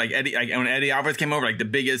coming over like Eddie? Like when Eddie Alvarez came over, like the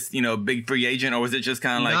biggest, big free agent, or was it just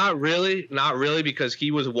kind of like? Not really, because he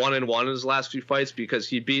was 1-1 in his last few fights because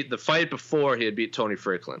he beat the fight before he had beat Tony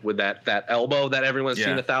Franklin with that elbow that everyone's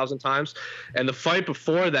seen 1,000 times, and the fight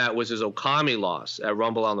before that was his Okami loss at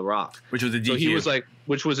Rumble on the Rock, which was a DQ. So he was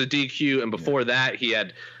which was a DQ, and before that he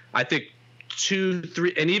had, I think, 2,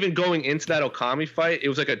 3, and even going into that Okami fight, it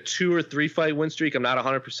was like a 2 or 3 fight win streak. I'm not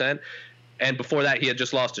 100%. And before that, he had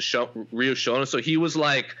just lost to Ryu Shonen. So he was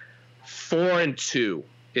like 4-2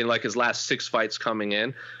 in like his last 6 fights coming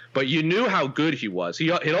in. But you knew how good he was. He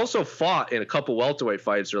had also fought in a couple welterweight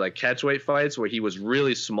fights or like catchweight fights where he was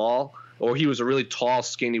really small, or he was a really tall,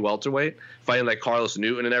 skinny welterweight, fighting like Carlos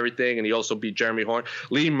Newton and everything, and he also beat Jeremy Horn.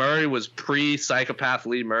 Lee Murray was pre-psychopath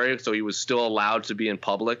Lee Murray, so he was still allowed to be in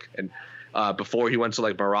public, and before he went to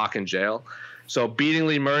like Moroccan jail. So beating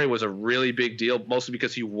Lee Murray was a really big deal, mostly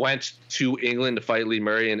because he went to England to fight Lee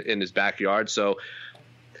Murray in his backyard. So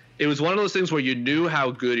it was one of those things where you knew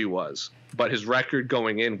how good he was, but his record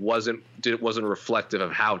going in wasn't reflective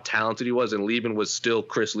of how talented he was, and Lieben was still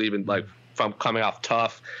Chris Lieben, like from coming off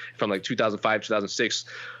tough from like 2005, 2006,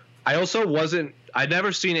 I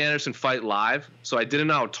never seen Anderson fight live, so I didn't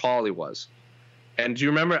know how tall he was. And do you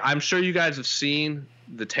remember, I'm sure you guys have seen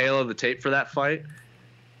the tail of the tape for that fight.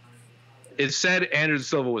 It said Anderson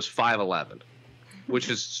Silva was 5'11", which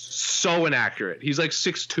is so inaccurate. He's like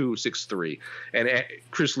 6'2", 6'3", and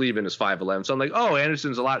Chris Lieben is 5'11". So I'm like, oh,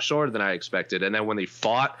 Anderson's a lot shorter than I expected. And then when they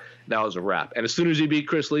fought, that was a wrap. And as soon as he beat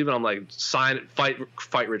Chris Lieben, I'm like,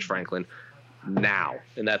 fight Rich Franklin now.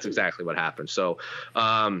 And that's exactly what happened. So,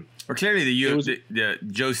 well, clearly the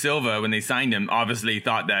Joe Silva, when they signed him, obviously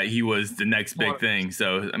thought that he was the next big thing.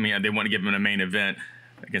 So, I mean, they want to give him a main event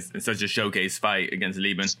against such a showcase fight against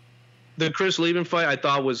Lieben. The Chris Lieben fight, I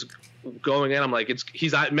thought was going in. I'm like,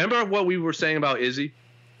 remember what we were saying about Izzy?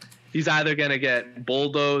 He's either going to get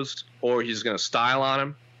bulldozed or he's going to style on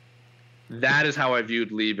him. That is how I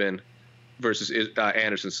viewed Lieben versus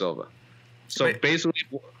Anderson Silva. So basically,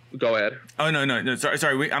 go ahead. Oh no.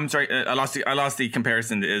 Sorry. I'm sorry. I lost the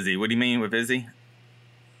comparison to Izzy. What do you mean with Izzy?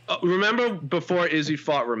 Remember before Izzy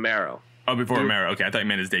fought Romero? Oh, before Romero. Okay, I thought you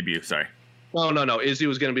meant his debut. Sorry. No. Izzy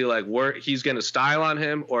was going to be like, he's going to style on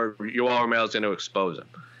him, or Yoel Romero's going to expose him.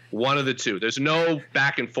 One of the two. There's no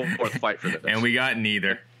back and forth fight for this. And we got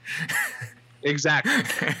neither. Exactly.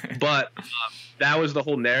 But that was the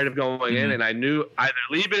whole narrative going in, and I knew either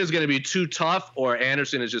Lieben is going to be too tough or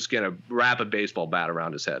Anderson is just going to wrap a baseball bat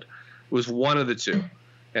around his head. It was one of the two.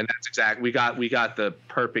 And that's exactly we got the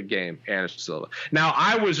perfect game, Anderson Silva. Now,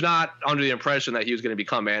 I was not under the impression that he was going to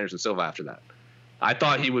become Anderson Silva after that. I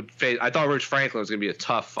thought he would face. I thought Rich Franklin was going to be a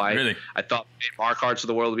tough fight. Really? I thought Mark Harts of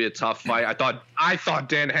the world would be a tough fight. I thought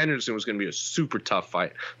Dan Henderson was going to be a super tough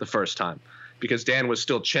fight the first time, because Dan was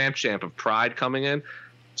still champ of Pride coming in.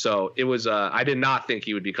 So it was. I did not think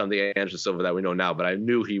he would become the Anderson Silva that we know now, but I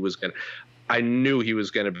knew he was going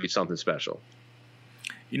to be something special.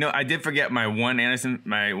 You know, I did forget my one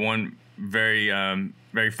very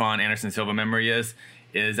very fond Anderson Silva memory is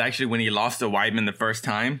actually when he lost to Weidman the first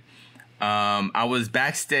time. I was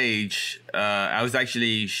backstage. I was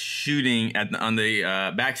actually shooting on the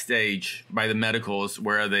backstage by the medicals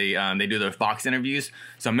where they do their Fox interviews.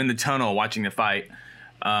 So I'm in the tunnel watching the fight,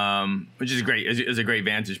 which is great. It was a great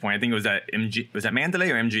vantage point. I think it was at Was that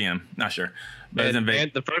Mandalay or MGM? Not sure. But it was in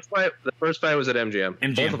Vegas. The first fight was at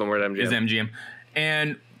MGM. Both of them were at MGM. It was MGM,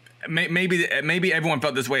 and maybe everyone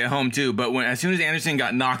felt this way at home too. But as soon as Anderson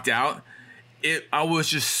got knocked out, I was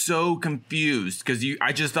just so confused because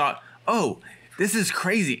I just thought, oh, this is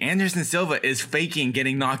crazy. Anderson Silva is faking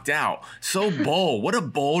getting knocked out. So bold. What a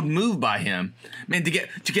bold move by him. Man, to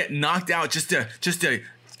get knocked out just to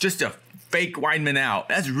fake Weidman out.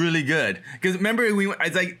 That's really good. Because remember, I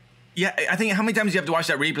was like, yeah, I think how many times you have to watch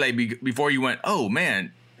that replay before you went, oh,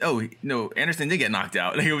 man. Oh, no, Anderson did get knocked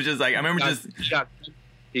out. Like, it was just like, I remember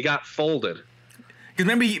he got folded.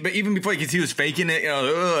 Because remember, but even before, because he was faking it,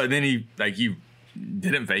 and then he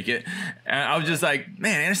didn't fake it. And I was just like,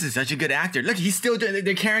 man, Anderson's such a good actor. Look, he's still,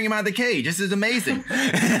 they're carrying him out of the cage. This is amazing.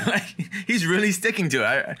 Like, he's really sticking to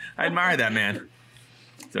it. I admire that man.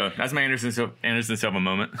 So that's my Anderson Silva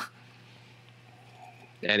moment.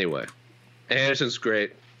 Anyway, Anderson's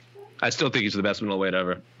great. I still think he's the best middleweight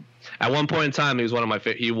ever. At one point in time, he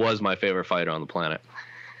was my favorite fighter on the planet.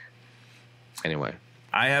 Anyway.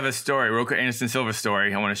 I have a story, real quick Anderson Silva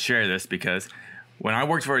story. I want to share this because when I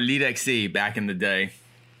worked for Elite XC back in the day,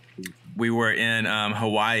 we were in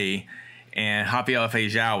Hawaii, and Rafael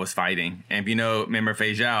Feijão was fighting. And if you remember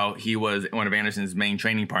Feijão, he was one of Anderson's main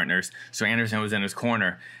training partners. So Anderson was in his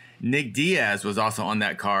corner. Nick Diaz was also on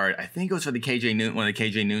that card. I think it was for one of the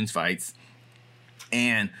KJ Noons fights.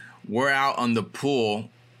 And we're out on the pool,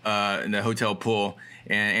 in the hotel pool,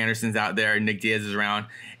 and Anderson's out there. Nick Diaz is around,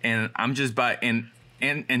 and I'm just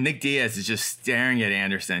and Nick Diaz is just staring at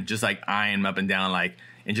Anderson, just like eyeing him up and down, like,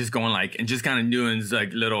 and just going like, and just kind of doing his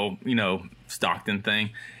like little, Stockton thing.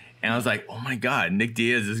 And I was like, oh my God, Nick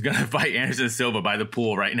Diaz is going to fight Anderson Silva by the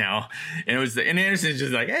pool right now. And Anderson's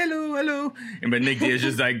just like, hello. But Nick Diaz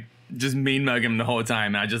just mean mug him the whole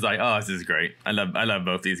time. And I just like, oh, this is great. I love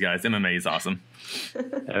both these guys. MMA is awesome.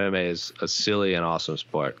 MMA is a silly and awesome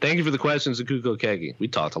sport. Thank you for the questions, Akuko Kegi. We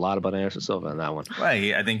talked a lot about Anderson Silva in that one. Well,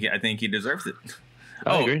 I think he deserves it.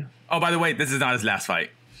 I agree. Oh, by the way, this is not his last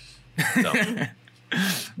fight. No.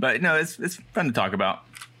 But no, it's fun to talk about.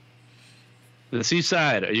 The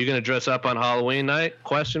C-side, are you going to dress up on Halloween night? ?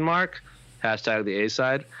 Hashtag the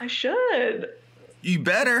A-side. I should. You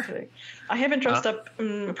better. I haven't dressed up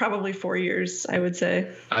in probably 4 years, I would say.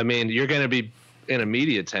 I mean, you're going to be in a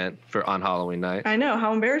media tent on Halloween night. I know.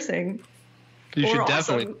 How embarrassing. You should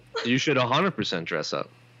definitely, you should 100% dress up.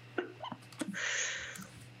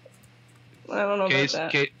 I don't know about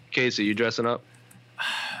that. Casey, you dressing up?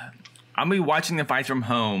 I'll be watching the fights from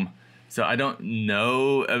home, so I don't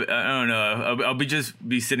know. I don't know. I'll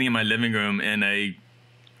be sitting in my living room in a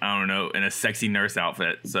sexy nurse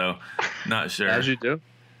outfit. So, not sure. As you do.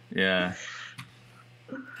 Yeah.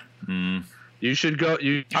 You should go.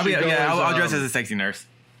 I'll dress as a sexy nurse.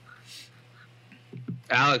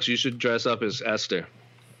 Alex, you should dress up as Esther.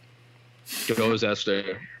 Go as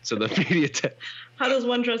Esther. So the media. How does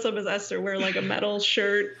one dress up as Esther? Wear like a metal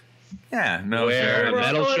shirt. Yeah, metal Wear shirt. a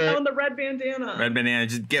metal shirt. On the red bandana. Red bandana.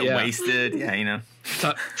 Just get wasted. Yeah, you know.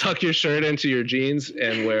 Tuck your shirt into your jeans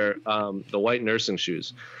and wear the white nursing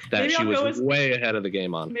shoes that she was way ahead of the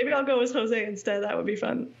game on. Maybe I'll go as Jose instead. That would be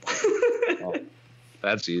fun. Oh,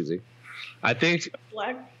 that's easy. I think.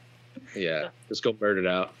 Black. Yeah, just go bird it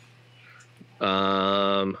out.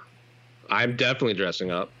 I'm definitely dressing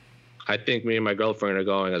up. I think me and my girlfriend are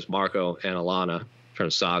going as Marco and Alana from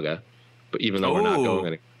Saga, but even though we're not going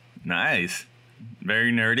any. Nice.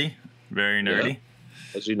 Very nerdy. Very nerdy.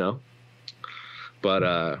 Yeah, as you know.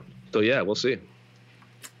 But so yeah, we'll see.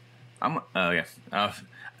 I'm not. I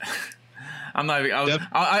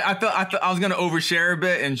thought I was gonna overshare a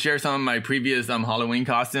bit and share some of my previous Halloween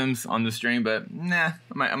costumes on the stream, but nah.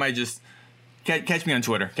 I might just catch me on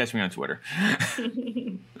Twitter. Catch me on Twitter.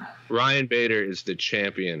 Ryan Bader is the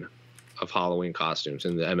champion of Halloween costumes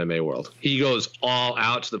in the MMA world. He goes all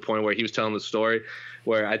out to the point where he was telling the story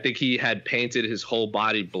where I think he had painted his whole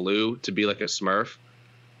body blue to be like a Smurf.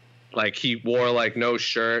 Like he wore like no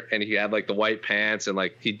shirt and he had like the white pants and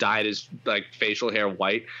like he dyed his like facial hair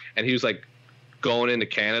white and he was like going into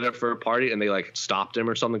Canada for a party and they like stopped him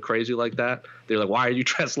or something crazy like that. They're like, why are you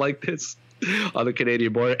dressed like this on the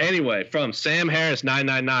Canadian border? Anyway, from Sam Harris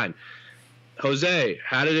 999. Jose,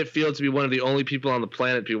 how did it feel to be one of the only people on the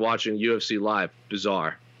planet to be watching UFC live?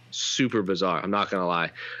 Bizarre. Super bizarre. I'm not going to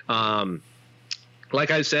lie.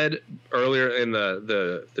 Like I said earlier in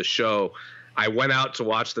the show, I went out to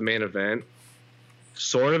watch the main event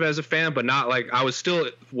sort of as a fan, but not like I was still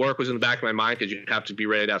work was in the back of my mind because you have to be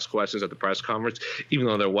ready to ask questions at the press conference. Even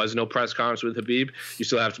though there was no press conference with Khabib, you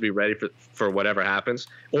still have to be ready for whatever happens.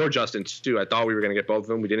 Or Justin too. I thought we were going to get both of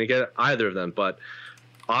them. We didn't get either of them, but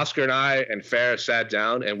Oscar and I and Ferris sat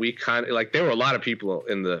down and we kind of like there were a lot of people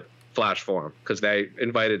in the Flash Forum because they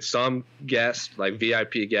invited some guests, like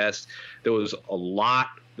VIP guests. There was a lot.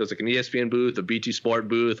 There was like an ESPN booth, a BT Sport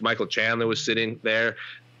booth. Michael Chandler was sitting there.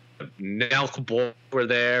 Nelk Boy were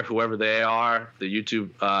there, whoever they are. The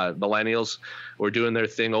YouTube millennials were doing their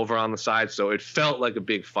thing over on the side. So it felt like a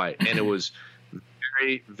big fight. And it was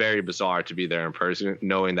very, very bizarre to be there in person,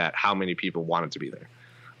 knowing that how many people wanted to be there.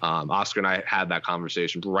 Oscar and I had that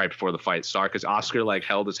conversation right before the fight started because Oscar like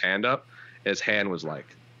held his hand up. And his hand was like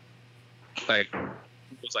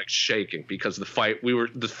shaking because the fight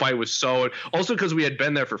was so also because we had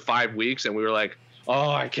been there for 5 weeks and we were like, oh,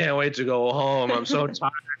 I can't wait to go home. I'm so tired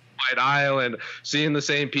of Fight Island, seeing the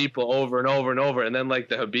same people over and over and over. And then like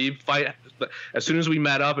the Khabib fight, as soon as we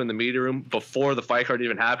met up in the media room before the fight card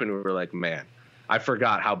even happened, we were like, man, I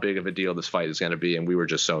forgot how big of a deal this fight is going to be. And we were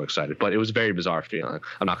just so excited, but it was a very bizarre feeling.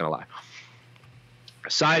 I'm not going to lie.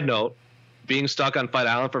 Side note, being stuck on Fight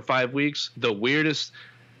Island for 5 weeks, the weirdest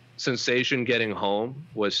sensation getting home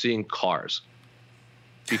was seeing cars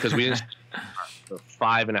because we didn't for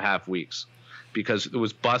 5.5 weeks because it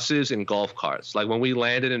was buses and golf carts. Like when we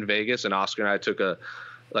landed in Vegas and Oscar and I took a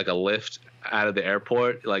lift out of the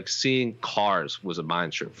airport, like seeing cars was a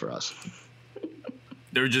mind trip for us.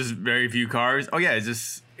 There were just very few cars. Oh yeah,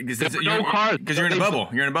 it's no cars because you're in a bubble.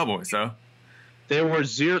 You're in a bubble, so. There were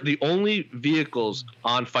zero. The only vehicles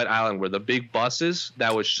on Fight Island were the big buses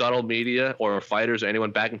that would shuttle media or fighters or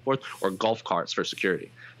anyone back and forth, or golf carts for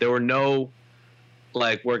security. There were no,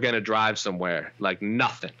 like, we're going to drive somewhere. Like,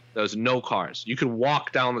 nothing. There was no cars. You could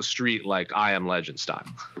walk down the street like I Am Legend style.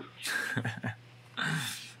 All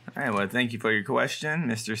right, well, thank you for your question,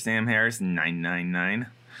 Mr. Sam Harris, 999.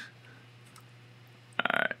 All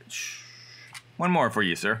right. One more for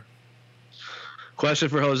you, sir. Question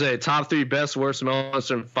for Jose. Top 3 best, worst moments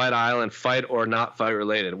from Fight Island, fight or not fight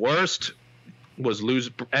related. Worst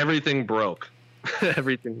was everything broke.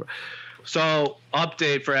 Everything broke. So,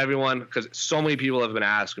 update for everyone, because so many people have been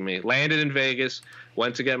asking me. Landed in Vegas,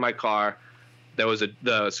 went to get my car. There was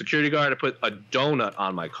the security guard to put a donut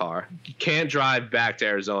on my car. You can't drive back to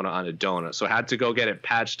Arizona on a donut, so I had to go get it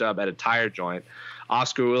patched up at a tire joint.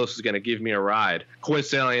 Oscar Willis was going to give me a ride.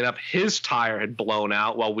 Coincidentally enough, his tire had blown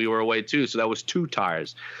out while we were away too, so that was 2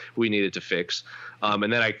 tires we needed to fix. And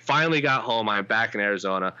then I finally got home. I'm back in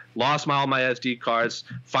Arizona. Lost all my SD cards.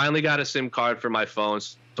 Finally got a SIM card for my phone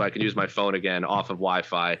so I can use my phone again off of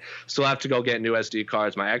Wi-Fi. Still have to go get new SD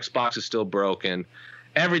cards. My Xbox is still broken.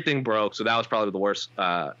 Everything broke, so that was probably the worst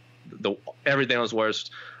everything was worse.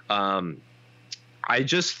 I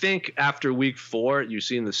just think after week 4, you've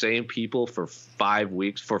seen the same people for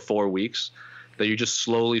 4 weeks, that you just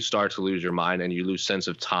slowly start to lose your mind and you lose sense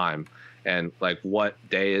of time. And like, what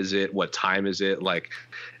day is it? What time is it? Like,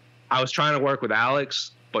 I was trying to work with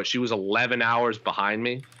Alex, but she was 11 hours behind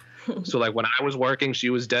me. So like when I was working,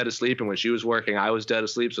 she was dead asleep. And when she was working, I was dead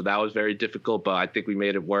asleep. So that was very difficult, but I think we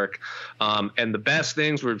made it work. And the best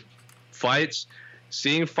things were fights.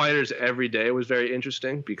 Seeing fighters every day was very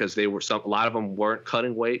interesting because a lot of them weren't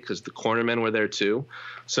cutting weight because the cornermen were there too.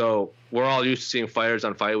 So we're all used to seeing fighters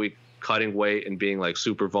on fight week cutting weight and being like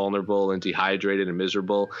super vulnerable and dehydrated and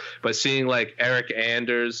miserable. But seeing like Eric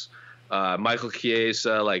Anders, Michael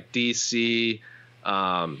Chiesa, like DC,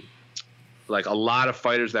 like a lot of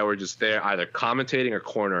fighters that were just there either commentating or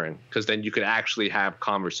cornering, because then you could actually have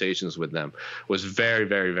conversations with them, was very,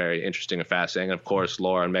 very, very interesting and fascinating. And of course,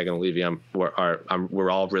 Laura and Megan Levy, we're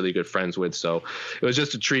all really good friends with. So it was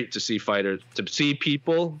just a treat to see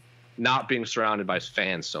people not being surrounded by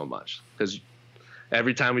fans so much, because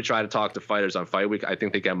every time we try to talk to fighters on fight week, I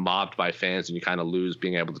think they get mobbed by fans and you kind of lose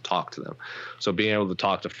being able to talk to them. So being able to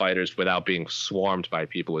talk to fighters without being swarmed by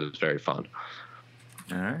people was very fun.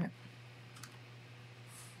 All right.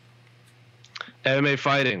 MMA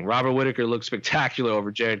fighting. Robert Whittaker looked spectacular over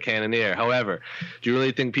Jared Cannonier. However, do you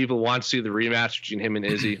really think people want to see the rematch between him and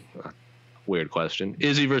Izzy? Weird question.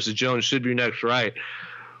 Izzy versus Jones should be next, right?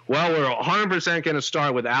 Well, we're 100% going to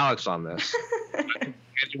start with Alex on this.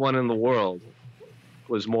 Anyone in the world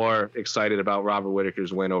was more excited about Robert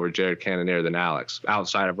Whittaker's win over Jared Cannonier than Alex,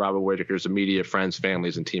 outside of Robert Whittaker's immediate friends,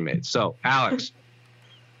 families, and teammates. So, Alex,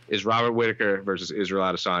 is Robert Whittaker versus Israel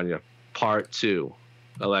Adesanya Part 2.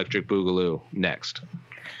 Electric Boogaloo next?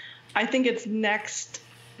 I think it's next.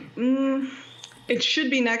 It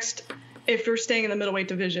should be next if we're staying in the middleweight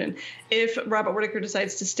division. If Robert Whittaker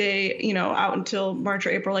decides to stay, out until March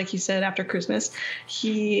or April, like he said, after Christmas,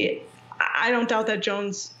 I don't doubt that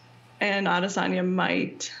Jones and Adesanya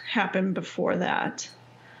might happen before that.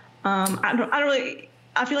 I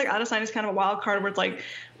feel like Adesanya is kind of a wild card where it's like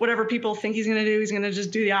whatever people think he's going to do, he's going to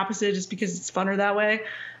just do the opposite just because it's funner that way,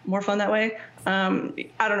 more fun that way. I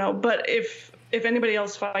don't know. But if anybody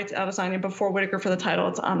else fights Adesanya before Whittaker for the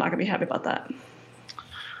title, I'm not going to be happy about that.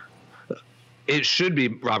 It should be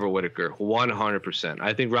Robert Whittaker, 100%.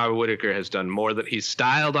 I think Robert Whittaker has done more than he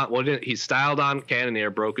styled on Cannonier,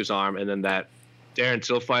 broke his arm, and then that Darren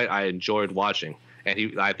Till fight I enjoyed watching.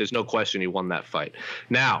 And there's no question he won that fight.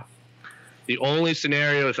 Now, the only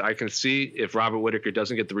scenarios I can see if Robert Whittaker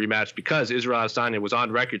doesn't get the rematch, because Israel Adesanya was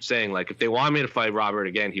on record saying, like, if they want me to fight Robert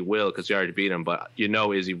again, he will, because he already beat him. But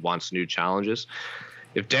Izzy wants new challenges.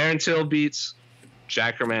 If Darren Till beats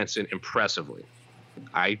Jack Hermansson impressively,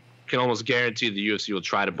 I can almost guarantee the UFC will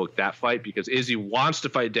try to book that fight, because Izzy wants to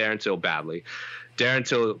fight Darren Till badly. Darren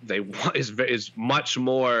Till is much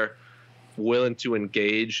more willing to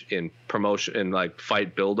engage in promotion and like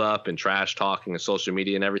fight build-up and trash talking and social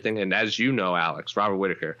media and everything. And as you know, Alex, Robert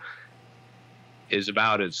Whittaker is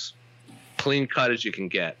about as clean cut as you can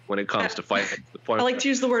get when it comes to fighting. I like to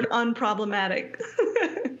use the word unproblematic.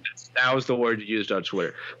 That was the word you used on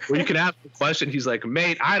Twitter. When you can ask the question, he's like,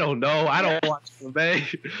 mate, I don't know. I don't watch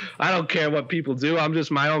MMA. I don't care what people do. I'm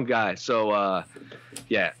just my own guy. So,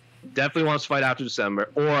 yeah. Definitely wants to fight after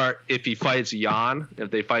December. Or if he fights Jan,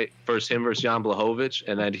 if they fight first him versus Jan Blachowicz,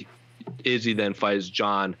 and then Izzy then fights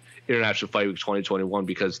John International Fight Week 2021,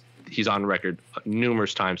 because he's on record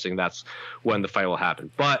numerous times saying that's when the fight will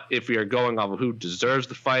happen. But if we are going off of who deserves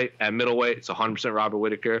the fight at middleweight, it's 100% Robert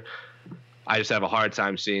Whittaker. I just have a hard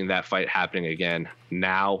time seeing that fight happening again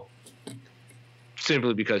now,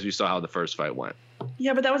 simply because we saw how the first fight went.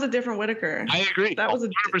 Yeah, but that was a different Whittaker. I agree. That was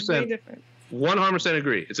 100%. Way different. 100%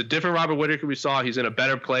 agree. It's a different Robert Whittaker we saw. He's in a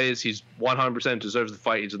better place. He's 100% deserves the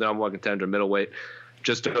fight. He's the number one contender middleweight.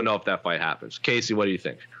 Just don't know if that fight happens. Casey, what do you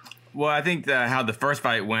think? Well, I think how the first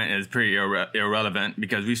fight went is pretty irrelevant,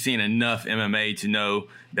 because we've seen enough MMA to know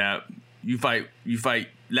that you fight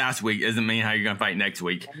last week doesn't mean how you're going to fight next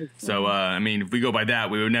week. So, if we go by that,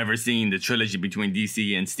 we would never seen the trilogy between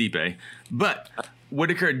DC and Stipe. But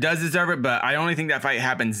Whittaker does deserve it, but I only think that fight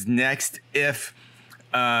happens next if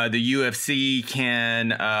the UFC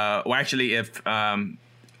can, if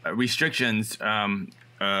restrictions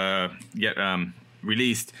get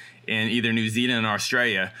released in either New Zealand or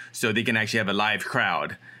Australia, so they can actually have a live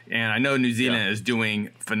crowd. And I know New Zealand is doing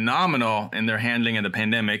phenomenal in their handling of the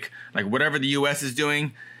pandemic. Like whatever the US is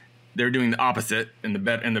doing, they're doing the opposite in the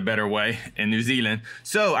better way in New Zealand.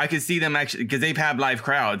 So I could see them actually, because they've had live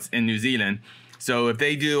crowds in New Zealand. So if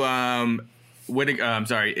they do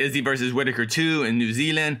Izzy versus Whittaker 2 in New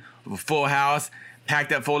Zealand with a full house,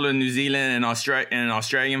 packed up full of New Zealand and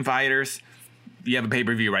Australian fighters, you have a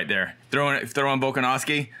pay-per-view right there. Throw on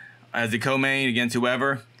Volkanovski as the co-main against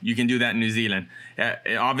whoever, you can do that in New Zealand.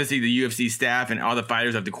 Obviously, the UFC staff and all the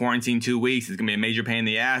fighters have to quarantine 2 weeks. It's going to be a major pain in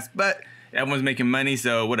the ass, but everyone's making money,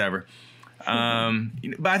 so whatever. But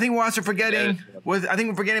I think we're also forgetting. I think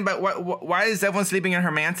we're forgetting about why is everyone sleeping on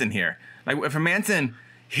Hermansson here? Like if Hermansson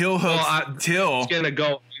heel hooks Till,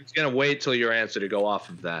 it's gonna wait till your answer to go off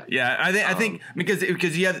of that. Yeah, I think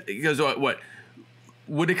because you have because what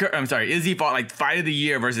Whitaker. I'm sorry, Izzy fought like fight of the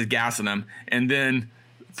year versus Gastelum, and then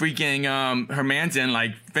freaking Hermansson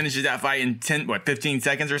like finishes that fight in 15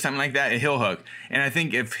 seconds or something like that, a heel hook. And I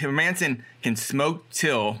think if Hermansson can smoke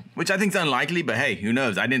Till, which I think is unlikely, but hey, who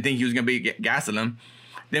knows? I didn't think he was going to beat Gastelum.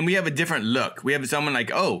 Then we have a different look. We have someone like,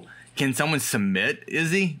 oh, can someone submit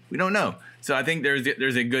Izzy? We don't know. So I think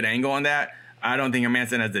there's a good angle on that. I don't think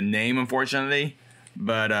Hermansson has the name, unfortunately.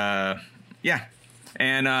 But yeah.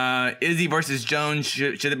 And Izzy versus Jones,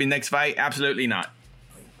 should it be next fight? Absolutely not.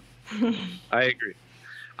 I agree.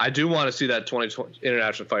 I do want to see that 2020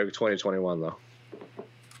 international fight for 2021, though.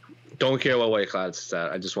 Don't care what weight class it's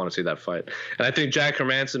at. I just want to see that fight. And I think Jack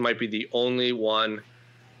Hermansson might be the only one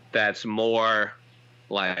that's more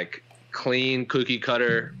like clean, cookie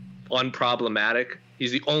cutter, unproblematic.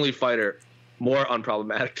 He's the only fighter more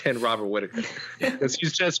unproblematic than Robert Whitaker. Because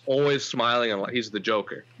he's just always smiling and he's the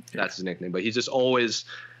Joker. That's his nickname. But he's just always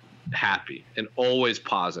happy and always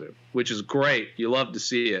positive, which is great. You love to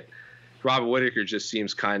see it. Robert Whitaker just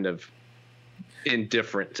seems kind of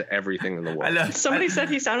indifferent to everything in the world. Somebody said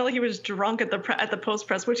he sounded like he was drunk at the post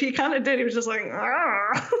press, which he kind of did. He was just like,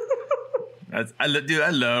 I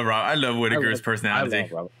love Whitaker's personality. I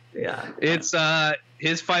love Robert. Yeah, it's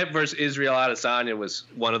his fight versus Israel Adesanya was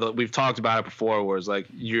one of the we've talked about it before. Where it's like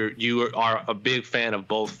you are a big fan of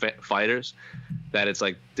both fighters. That it's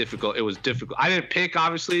like difficult. It was difficult. I didn't pick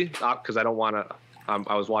obviously because I don't want to.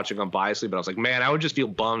 I was watching unbiasedly, but I was like, man, I would just feel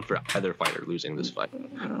bummed for either fighter losing this fight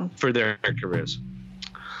for their careers.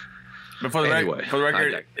 But for the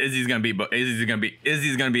record, Izzy's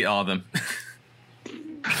gonna beat all of them.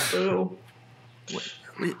 Ooh.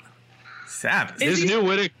 Savage. This new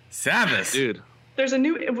Whitaker. Savage. Dude. There's a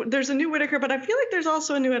new Whitaker, but I feel like there's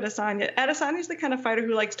also a new Adesanya. Adesanya's the kind of fighter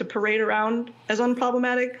who likes to parade around as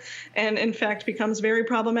unproblematic and in fact becomes very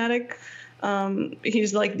problematic.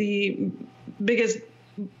 He's like the biggest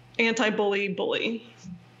anti-bully,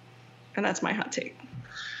 and that's my hot take.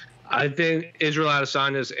 I think Israel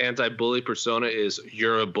Adesanya's anti-bully persona is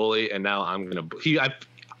you're a bully, and now I'm gonna.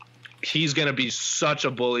 He's gonna be such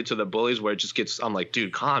a bully to the bullies where it just gets. I'm like,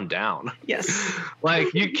 dude, calm down. Yes.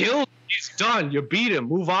 Like you killed. He's done. You beat him.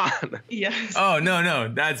 Move on. Yes. Oh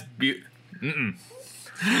no, that's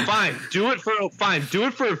Fine, do it for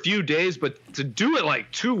a few days, but to do it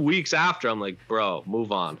like 2 weeks after, I'm like, bro,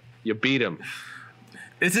 move on. You beat him.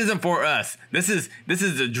 This isn't for us. This is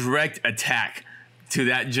a direct attack to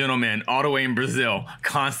that gentleman all the way in Brazil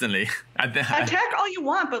constantly. Attack all you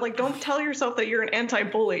want, but like don't tell yourself that you're an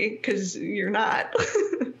anti-bully because you're not.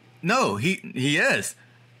 No, he is.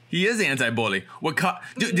 He is anti-bully.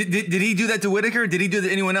 Did he do that to Whitaker? Did he do that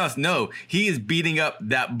to anyone else? No, he is beating up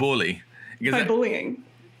that bully. By bullying.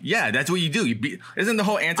 Yeah, that's what you do. Isn't the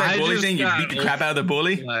whole anti-bully thing you beat the crap out of the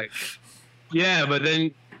bully? Yeah, but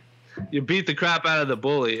then you beat the crap out of the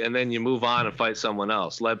bully and then you move on and fight someone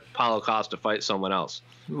else. Let Paulo Costa fight someone else.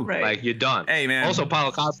 Right. Like you're done. Hey man. Also,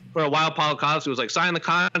 Paulo Costa for a while. Paulo Costa was like, sign the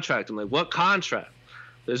contract. I'm like, what contract?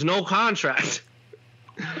 There's no contract.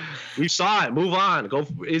 We saw it. Move on.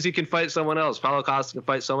 Izzy can fight someone else. Paulo Costa can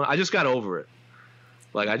fight someone. I just got over it.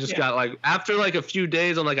 Like I just got like after like a few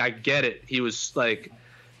days, I'm like, I get it. He was like,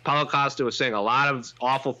 Paulo Costa was saying a lot of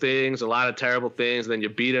awful things, a lot of terrible things, and then you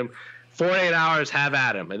beat him. 48 hours, have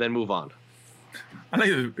at him, and then move on. I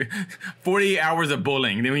like 48 hours of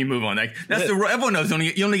bullying, then we move on. Like everyone knows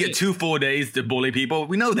you only get 2 full days to bully people.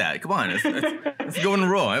 We know that. Come on, let's go in a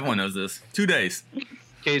row. Everyone knows this. 2 days.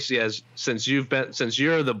 Casey, since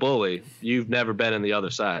you're the bully, you've never been in the other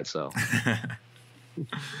side, so.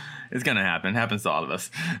 It's gonna happen. It happens to all of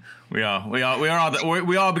us. We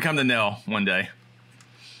all become the nail one day.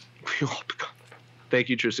 We all become. Thank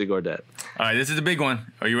you, Tristan Gordet. All right, this is a big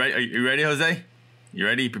one. Are you ready? Are you ready, Jose? You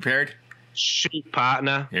ready? You prepared? Shoot,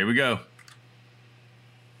 partner. Here we go.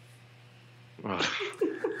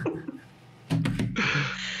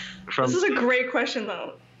 This is a great question,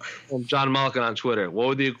 though. From John Mullican on Twitter. What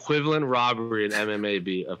would the equivalent robbery in MMA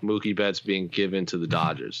be of Mookie Betts being given to the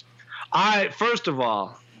Dodgers? First of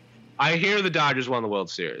all, I hear the Dodgers won the World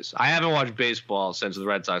Series. I haven't watched baseball since the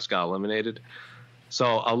Red Sox got eliminated.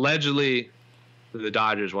 So allegedly, the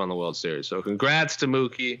Dodgers won the World Series. So congrats to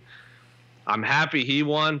Mookie. I'm happy he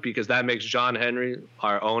won because that makes John Henry,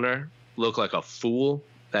 our owner, look like a fool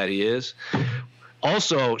that he is.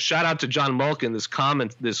 Also, shout out to John Mulkin,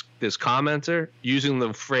 this commenter, using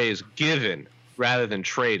the phrase "given" rather than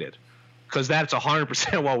 "traded," because that's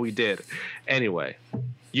 100% what we did. Anyway,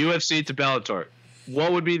 UFC to Bellator.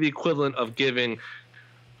 What would be the equivalent of giving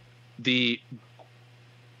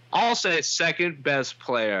I'll say second best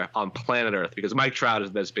player on planet Earth, because Mike Trout is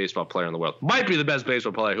the best baseball player in the world. Might be the best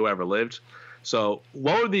baseball player who ever lived. So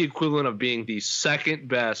what would the equivalent of being the second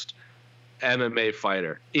best MMA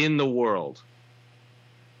fighter in the world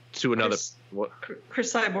to another?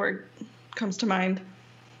 Chris Cyborg comes to mind.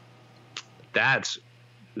 That's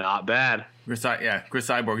not bad. Chris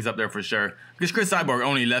Cyborg is up there for sure. Because Chris Cyborg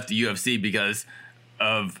only left the UFC because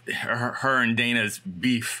of her and Dana's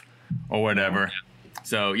beef or whatever.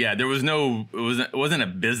 So yeah, there was it wasn't a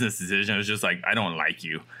business decision. It was just like, I don't like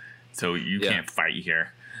you, so you can't fight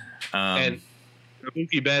here. And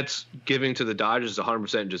Mookie Betts giving to the Dodgers is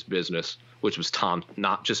 100% just business, which was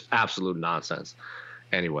not just absolute nonsense.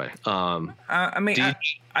 Anyway, I mean,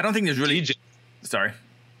 I don't think there's really. DJ, sorry.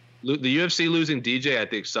 The UFC losing DJ, I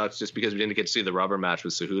think, sucks just because we didn't get to see the rubber match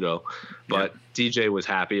with Cejudo, but DJ was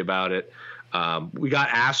happy about it. We got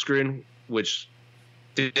Askren, which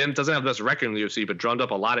doesn't have the best record in the UFC, but drummed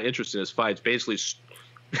up a lot of interest in his fights. Basically,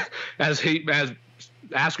 as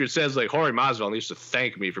Askren says, like, Jorge Masvidal needs to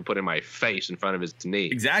thank me for putting my face in front of his knee.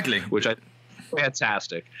 Exactly. Which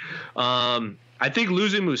fantastic. I think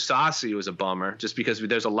losing Mousasi was a bummer, just because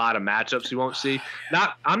there's a lot of matchups we won't see.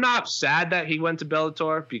 I'm not sad that he went to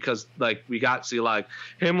Bellator, because like we got to see like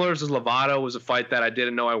him versus Lovato was a fight that I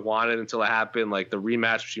didn't know I wanted until it happened. Like the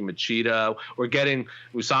rematch between Machida. We're getting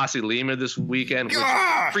Mousasi Lima this weekend,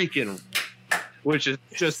 which is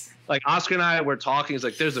just like Oscar and I were talking. He's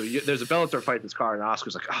like, there's a Bellator fight this card, and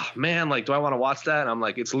Oscar's like, oh man, like do I want to watch that? And I'm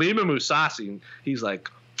like, it's Lima Mousasi, and he's like,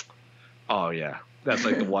 oh yeah, that's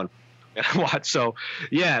like the one. And I watch. So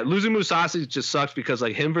yeah, losing Mousasi just sucks because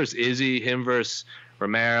like him versus Izzy, him versus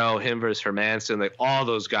Romero, him versus Hermanson, like all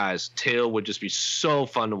those guys, Till would just be so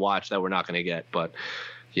fun to watch that we're not going to get. But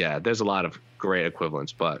yeah, there's a lot of great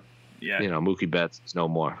equivalents. But yeah, Mookie Betts is no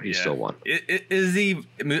more. He still won. Izzy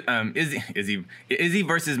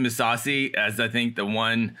versus Mousasi as I think the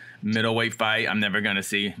one middleweight fight I'm never going to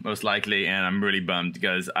see most likely, and I'm really bummed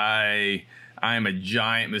because I am a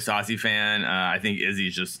giant Mousasi fan. I think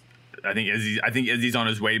Izzy's on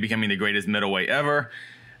his way to becoming the greatest middleweight ever.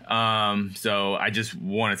 So I just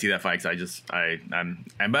want to see that fight because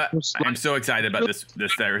I'm so excited about this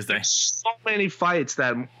Thursday. So many fights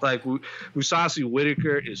that like Mousasi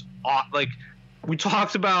Whitaker is like we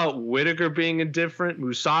talked about Whitaker being indifferent.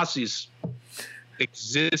 Mousasi's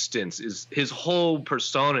existence is his whole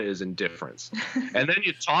persona is indifference, and then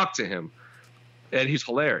you talk to him, and he's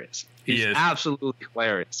hilarious. He's absolutely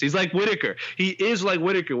hilarious. He's like Whitaker. He is like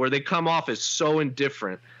Whitaker, where they come off as so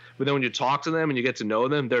indifferent, but then when you talk to them and you get to know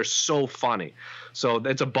them, they're so funny. So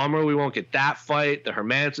it's a bummer we won't get that fight, the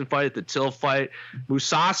Hermanson fight, the Till fight.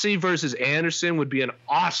 Mousasi versus Anderson would be an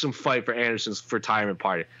awesome fight for Anderson's retirement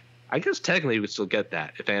party. I guess technically we would still get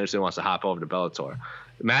that if Anderson wants to hop over to Bellator.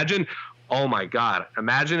 Imagine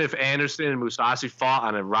if Anderson and Mousasi fought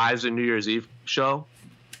on a Rise of New Year's Eve show.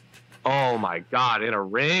 Oh my God, in a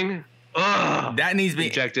ring? Ugh, that needs to be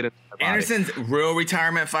injected. Anderson's real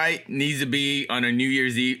retirement fight needs to be on a New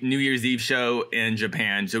Year's Eve show in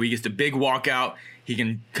Japan. So he gets the big walkout. He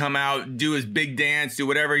can come out, do his big dance, do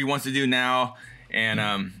whatever he wants to do now. And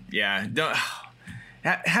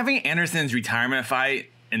having Anderson's retirement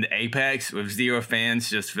fight in the Apex with zero fans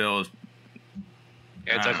just feels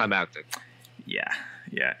anticlimactic.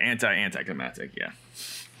 Anticlimactic. Yeah.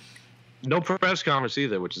 No press conference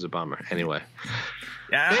either, which is a bummer. Anyway.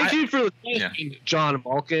 Thank you for listening, John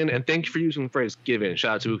Malkin, and thank you for using the phrase "given."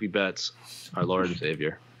 Shout out to Mookie Betts, our Lord and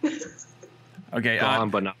Savior. Okay,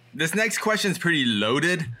 but not. This next question is pretty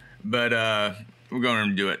loaded, but we're going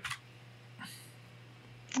to do it.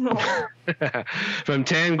 From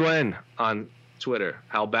Tan Gwen on Twitter,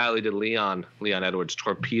 how badly did Leon Edwards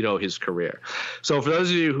torpedo his career? So for those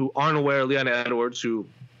of you who aren't aware, Leon Edwards,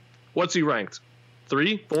 what's he ranked?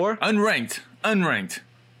 3, 4? Unranked.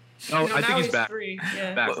 Oh, I think he's back. 3.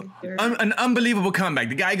 Yeah. Back. An unbelievable comeback.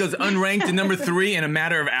 The guy goes unranked to number 3 in a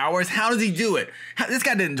matter of hours. How does he do it? This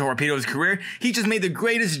guy didn't torpedo his career. He just made the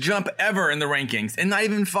greatest jump ever in the rankings and not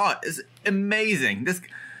even fought. It's amazing. This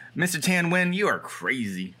Mr. Tan Nguyen, you are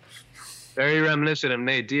crazy. Very reminiscent of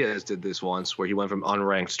Nate Diaz did this once, where he went from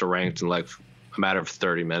unranked to ranked in like a matter of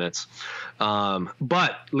 30 minutes.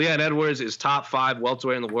 But Leon Edwards is top 5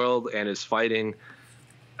 welterweight in the world and is fighting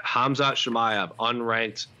Khamzat Chimaev,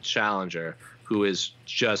 unranked challenger, who has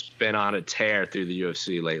just been on a tear through the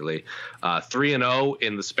UFC lately. 3-0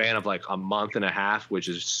 in the span of like a month and a half, which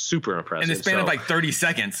is super impressive. In the span of like 30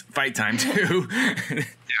 seconds fight time too. Yeah,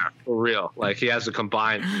 for real. Like he has a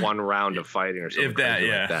combined 1 round of fighting or something. If that,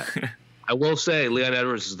 yeah. Like that. I will say Leon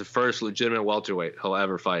Edwards is the first legitimate welterweight he'll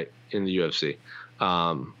ever fight in the UFC.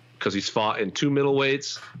 Because he's fought in 2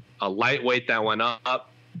 middleweights, a lightweight that went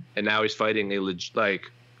up, and now he's fighting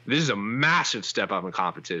this is a massive step up in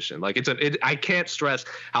competition. Like I can't stress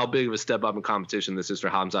how big of a step up in competition this is for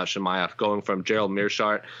Khamzat Chimaev, going from Gerald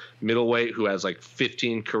Meerschaert, middleweight, who has like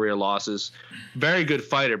 15 career losses. Very good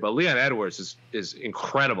fighter, but Leon Edwards is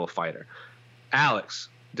incredible fighter. Alex,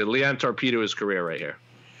 did Leon torpedo his career right here?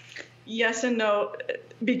 Yes and no,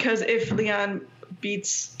 because if Leon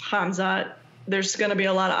beats Khamzat, there's going to be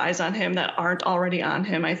a lot of eyes on him that aren't already on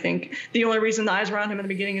him. I think the only reason the eyes were on him in the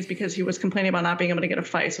beginning is because he was complaining about not being able to get a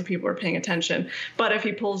fight, so people were paying attention. But if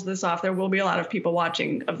he pulls this off, there will be a lot of people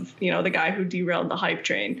watching of, the guy who derailed the hype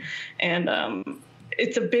train. And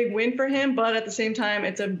it's a big win for him, but at the same time,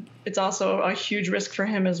 it's also a huge risk for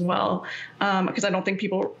him as well, because I don't think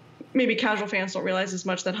maybe casual fans don't realize as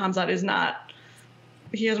much that Khamzat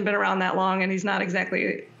he hasn't been around that long, and he's not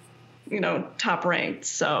exactly top ranked.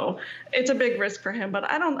 So it's a big risk for him, but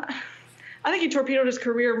I think he torpedoed his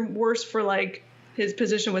career worse for like his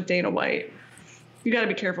position with Dana White. You got to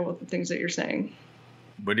be careful with the things that you're saying.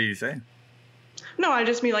 What did you say? No, I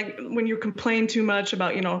just mean like when you complain too much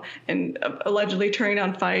about, and allegedly turning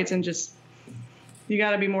down fights, and just, you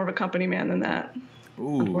got to be more of a company man than that.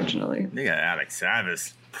 Ooh, unfortunately. They got Alex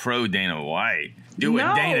Savas, pro Dana White. Do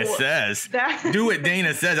what Dana says. Do what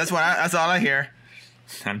Dana says. That's all I hear.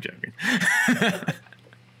 I'm joking.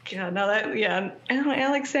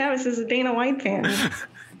 Alex Savas is a Dana White fan.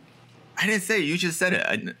 I didn't say it. You just said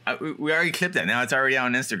it. We already clipped that. Now it's already out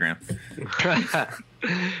on Instagram.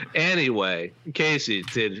 Anyway, Casey,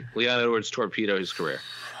 did Leon Edwards torpedo his career?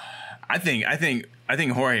 I think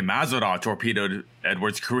Jorge Masvidal torpedoed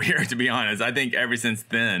Edwards' career, to be honest. I think ever since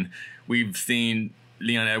then, we've seen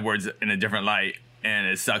Leon Edwards in a different light, and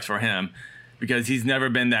it sucks for him. Because he's never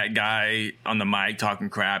been that guy on the mic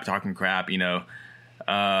talking crap. He's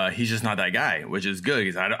just not that guy, which is good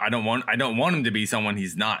because I don't want him to be someone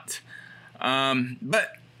he's not.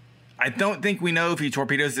 But I don't think we know if he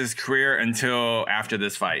torpedoes his career until after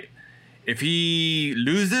this fight. If he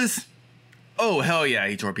loses, oh hell yeah,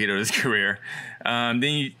 he torpedoed his career.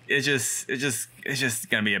 Then it's just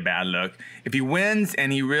gonna be a bad look. If he wins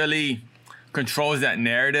and he really controls that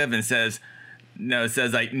narrative and says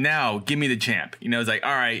like, now give me the champ. It's like,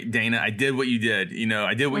 all right, Dana, I did what you did.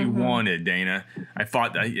 I did what you wanted, Dana. I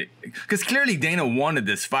fought because clearly Dana wanted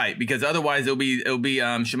this fight, because otherwise it'll be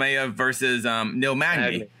Chimaev versus Neil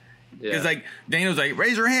Magny. Because like Dana was like,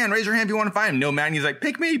 raise your hand if you want to fight him. Neil Magny's like,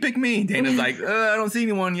 pick me. Dana's like, I don't see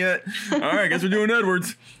anyone yet. All right, I guess we're doing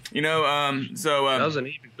Edwards. So that doesn't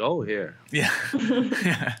even go here. Yeah.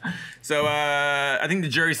 So I think the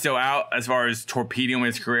jury's still out as far as torpedoing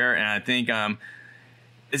his career, and I think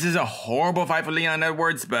this is a horrible fight for Leon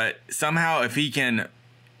Edwards. But somehow, if he can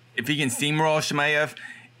steamroll Chimaev,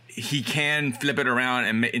 he can flip it around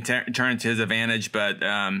and turn it to his advantage. But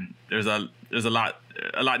there's a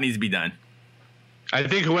lot needs to be done. I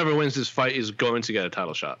think whoever wins this fight is going to get a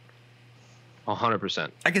title shot.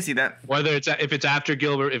 100%. I can see that. Whether if it's after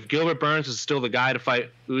Gilbert, if Gilbert Burns is still the guy to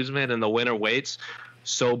fight Usman and the winner waits,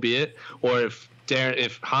 so be it. Or if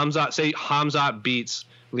Khamzat beats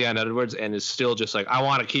Leon Edwards and is still just like, I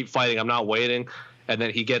want to keep fighting, I'm not waiting, and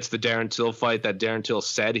then he gets the Darren Till fight that Darren Till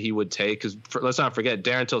said he would take. Because let's not forget,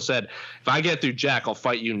 Darren Till said, if I get through Jack, I'll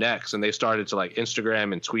fight you next. And they started to like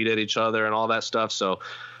Instagram and tweet at each other and all that stuff. So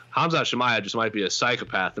Khamzat Chimaev just might be a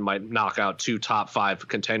psychopath and might knock out 2 top 5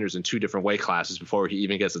 contenders in 2 different weight classes before he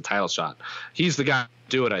even gets a title shot. He's the guy to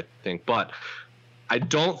do it, I think. But I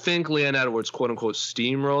don't think Leon Edwards, quote-unquote,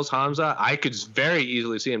 steamrolls Khamzat. I could very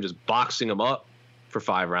easily see him just boxing him up for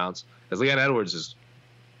 5 rounds. Because Leon Edwards is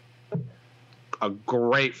a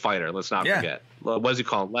great fighter, let's not forget. What does he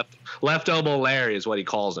call him? Left elbow Larry is what he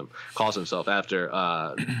calls himself after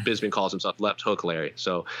Bisping calls himself left hook Larry.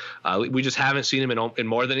 So we just haven't seen him in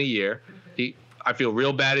more than a year. I feel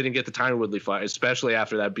real bad he didn't get the Tyron Woodley fight, especially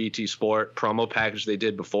after that BT Sport promo package they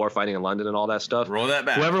did before fighting in London and all that stuff. Roll that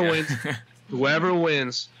back. Whoever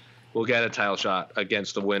wins will get a title shot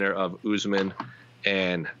against the winner of Usman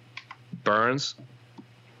and Burns.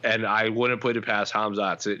 And I wouldn't put it past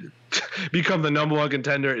Khamzat to become the #1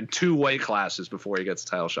 contender in 2 weight classes before he gets a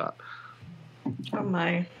title shot. Oh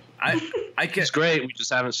my! He's great. We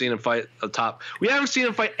just haven't seen him fight a top. We haven't seen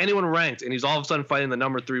him fight anyone ranked, and he's all of a sudden fighting the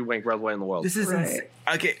 #3 ranked welterweight in the world. This is right.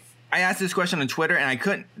 Okay. I asked this question on Twitter, and I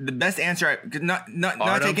couldn't. The best answer, not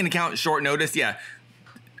taking into account short notice. Yeah,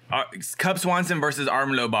 Cub Swanson versus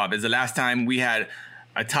Artem Lobov is the last time we had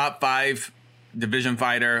a top 5 division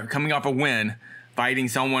fighter coming off a win fighting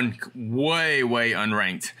someone way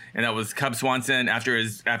unranked, and that was Cub Swanson after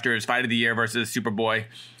his fight of the year versus Superboy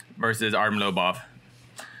versus Artem Lobov.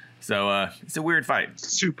 So it's a weird fight.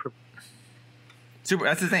 Super.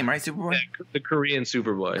 That's his name, right? Superboy. Yeah, the Korean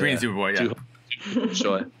Superboy. Superboy. Yeah.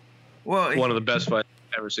 Sure. Well, one of the best fights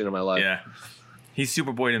I've ever seen in my life. Yeah, he's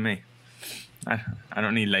Superboy to me. I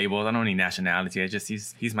don't need labels. I don't need nationality.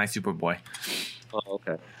 He's my Superboy. Oh,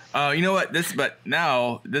 okay. You know what?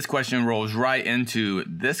 Now this question rolls right into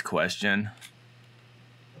this question.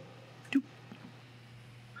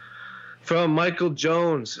 From Michael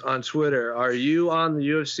Jones on Twitter, are you on the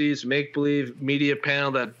UFC's make-believe media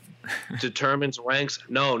panel that determines ranks?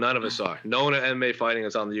 No, none of us are. No one at MMA Fighting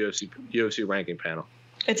is on the UFC ranking panel.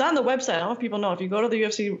 It's on the website. I don't know if people know. If you go to the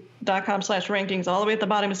UFC.com/rankings, all the way at the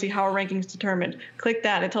bottom to see how a ranking is determined, click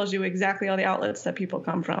that. It tells you exactly all the outlets that people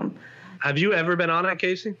come from. Have you ever been on that,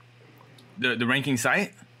 Casey? The ranking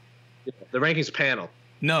site? The rankings panel.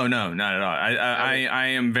 No, not at all. I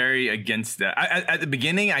am very against that. At the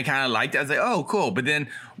beginning, I kind of liked it. I was like, oh, cool. But then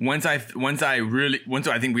once I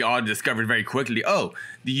think we all discovered very quickly,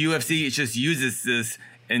 the UFC just uses this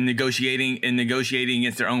in negotiating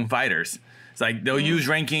against their own fighters. It's like they'll use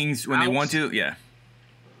rankings when they want to. Yeah.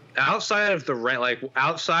 Outside of the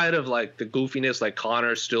outside of the goofiness, like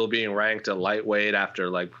Conor still being ranked a lightweight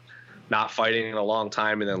after not fighting in a long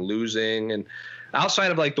time and then losing, and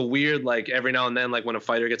outside of the weird every now and then when a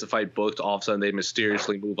fighter gets a fight booked, all of a sudden they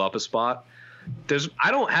mysteriously move up a spot.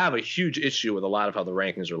 I don't have a huge issue with a lot of how the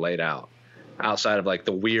rankings are laid out. Outside of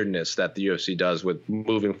the weirdness that the UFC does with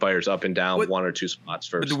moving fighters up and down 1 or 2 spots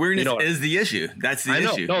first. But the weirdness is the issue. That's the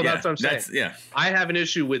issue. No, that's what I'm saying. I have an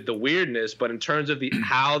issue with the weirdness, but in terms of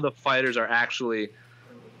how the fighters are actually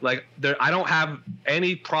I don't have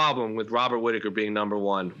any problem with Robert Whittaker being number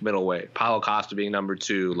 1 middleweight, Paulo Costa being number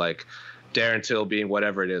 2, Darren Till being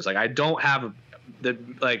whatever it is. I don't have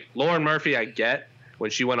Lauren Murphy. I get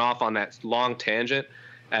when she went off on that long tangent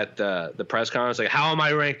at the press conference, how am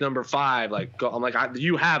I ranked number 5? I'm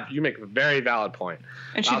you make a very valid point.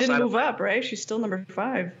 And she didn't move up, right? She's still number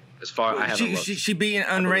 5. As far I haven't looked. She beat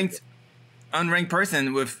an unranked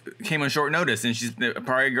person came on short notice, and she's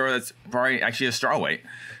probably a girl that's probably actually a strawweight.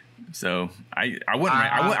 So I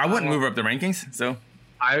wouldn't move her up the rankings. So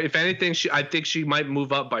if anything, I think she might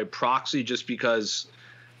move up by proxy just because.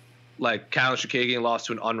 Karen Chookagian lost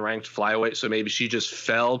to an unranked flyweight, so maybe she just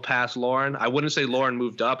fell past Lauren. I wouldn't say Lauren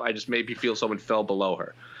moved up. I just maybe feel someone fell below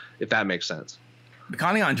her, if that makes sense.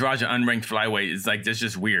 Calling Andrade an unranked flyweight is that's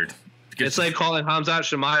just weird. It's like calling Khamzat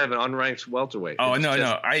Chimaev an unranked welterweight. Oh,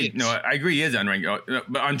 I agree he is unranked,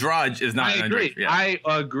 but Andrade is not. I agree. Yeah. I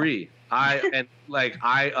agree.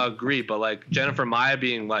 I agree. But Jennifer Maia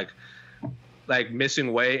being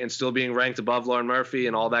missing weight and still being ranked above Lauren Murphy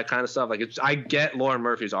and all that kind of stuff. I get Lauren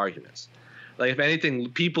Murphy's arguments. If anything,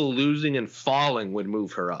 people losing and falling would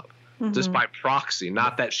move her up just by proxy,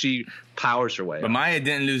 not that she powers her way up. But Maia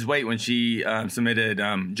didn't lose weight when she submitted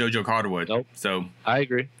JoJo Calderwood. Nope. So I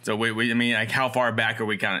agree. So I mean, how far back are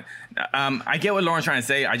we kind of? I get what Lauren's trying to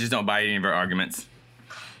say. I just don't buy any of her arguments.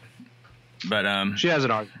 But she has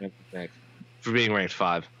an argument for being ranked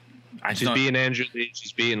 5. She's beating Andrew Lee.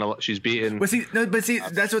 She's beating. But see,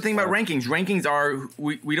 that's the thing about rankings. Rankings are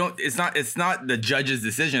we don't. It's not the judge's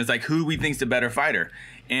decision. It's who we think's the better fighter,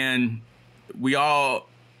 and we all.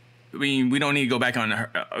 I mean, we don't need to go back on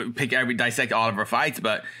dissect all of our fights.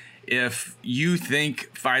 But if you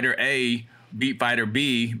think fighter A beat fighter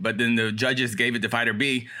B, but then the judges gave it to fighter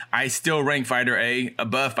B, I still rank fighter A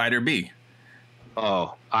above fighter B.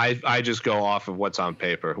 Oh, I just go off of what's on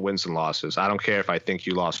paper, wins and losses. I don't care if I think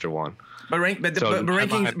you lost or won. But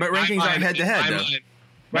rankings aren't head to head, though.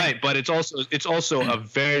 Right, but it's also a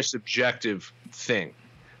very subjective thing.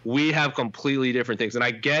 We have completely different things, and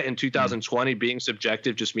I get in 2020 being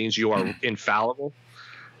subjective just means you are infallible,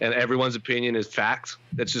 and everyone's opinion is fact.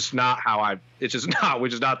 That's just not which is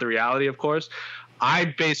not the reality, of course. I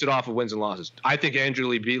base it off of wins and losses. I think Andrew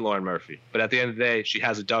Lee beat Lauren Murphy, but at the end of the day, she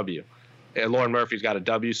has a W. And Lauren Murphy's got a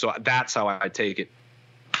W, so that's how I take it.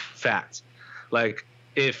 Facts.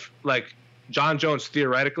 If John Jones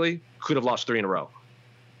theoretically could have lost 3 in a row.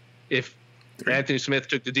 If Anthony Smith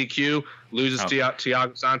took the DQ, loses to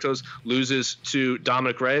Thiago Santos, loses to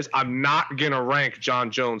Dominic Reyes, I'm not going to rank John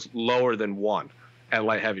Jones lower than 1 at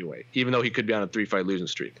light heavyweight, even though he could be on a 3-fight losing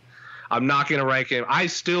streak. I'm not going to rank him. I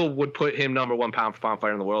still would put him number 1 pound-for-pound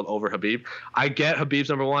fighter in the world over Khabib. I get Khabib's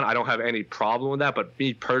number 1. I don't have any problem with that, but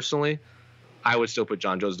me personally, I would still put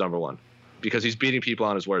John Jones number 1 because he's beating people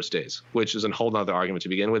on his worst days, which is a whole nother argument to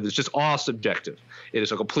begin with. It's just all subjective. It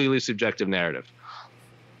is a completely subjective narrative.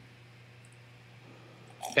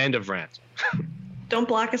 End of rant. Don't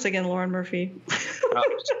block us again, Lauren Murphy.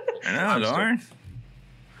 I know, Lauren.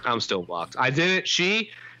 I'm still blocked. I didn't.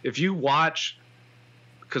 If you watch,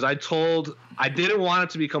 because I didn't want it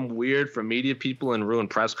to become weird for media people and ruin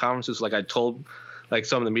press conferences. Like I told, like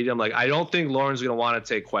some of the media, I'm like, I don't think Lauren's gonna want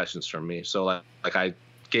to take questions from me. So like I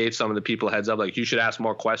gave some of the people a heads up, like you should ask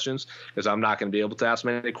more questions because I'm not gonna be able to ask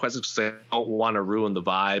many questions because I don't want to ruin the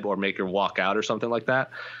vibe or make her walk out or something like that.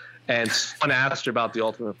 And someone asked her about the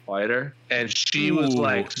Ultimate Fighter, and she was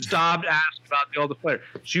like, "Stop asking about the Ultimate Fighter."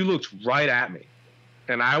 She looked right at me,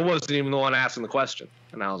 and I wasn't even the one asking the question.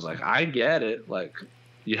 And I was like, "I get it. Like,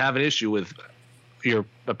 you have an issue with your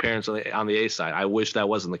appearance on the A side. I wish that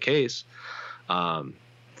wasn't the case, but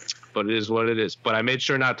it is what it is." But I made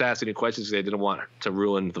sure not to ask any questions because I didn't want to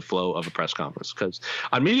ruin the flow of a press conference. Because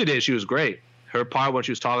on media day, she was great. Her part when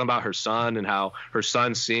she was talking about her son and how her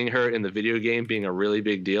son seeing her in the video game being a really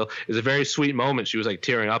big deal is a very sweet moment. She was like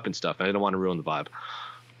tearing up and stuff. And I didn't want to ruin the vibe.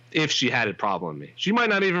 If she had a problem with me, she might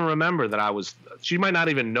not even remember that she might not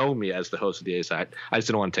even know me as the host of the A-side. I just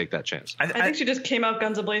didn't want to take that chance. I think she just came out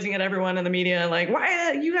guns a-blazing at everyone in the media, like,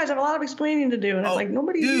 why you guys have a lot of explaining to do. And I'm like,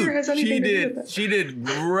 nobody here has anything to do with that. She did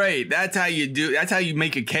great. That's how you do. That's how you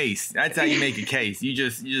make a case. That's how you make a case. You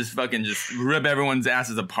just fucking just rip everyone's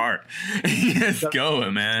asses apart. Just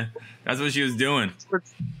going, man. That's what she was doing.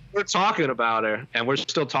 We're talking about her, and we're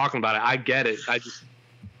still talking about it. I get it.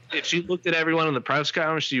 If she looked at everyone in the press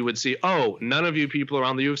conference, she would see, oh, none of you people are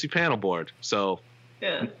on the UFC panel board. So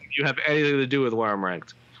you have anything to do with where I'm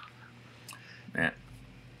ranked. Man.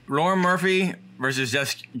 Lauren Murphy versus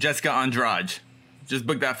Jessica Andrade. Just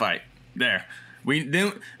book that fight. There.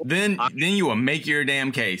 Then you will make your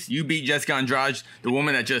damn case. You beat Jessica Andrade, the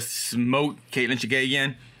woman that just smoked Caitlin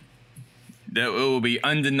Chookagian. That it will be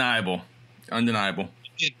undeniable. Undeniable.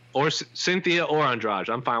 Or Cynthia or Andrade.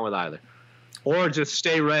 I'm fine with either. Or just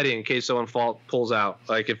stay ready in case someone pulls out.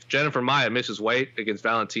 Like if Jennifer Maia misses weight against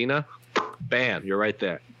Valentina, bam, you're right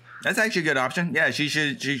there. That's actually a good option. Yeah, she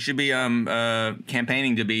should be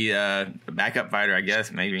campaigning to be a backup fighter, I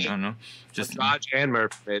guess. Maybe, I don't know. Just Andrade and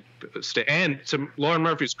Murphy. And to Lauren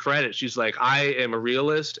Murphy's credit, she's like, I am a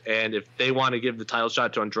realist, and if they want to give the title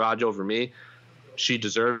shot to Andrade over me, she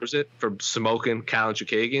deserves it for smoking Caitlin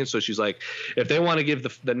Chookagian. So she's like, if they want to give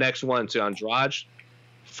the next one to Andrade,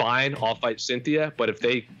 fine, I'll fight Cynthia. But if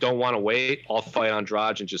they don't want to wait, I'll fight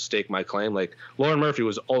Andrade and just stake my claim. Like Lauren Murphy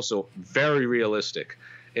was also very realistic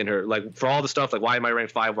in her, like for all the stuff, like why am I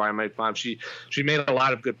ranked 5? Why am I ranked 5? She made a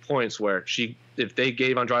lot of good points where if they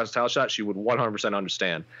gave Andrade a title shot, she would 100%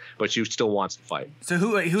 understand, but she still wants to fight. So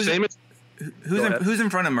who's in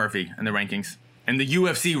front of Murphy in the rankings, in the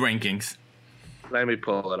UFC rankings? Let me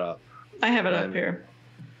pull it up. I have it up here.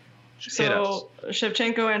 So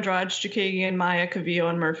Shevchenko, Andrade, Chookagian, Maia, Calvillo,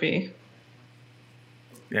 and Murphy.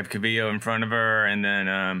 You have Calvillo in front of her, and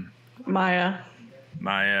then Maia.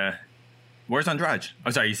 Where's Andrade? Oh,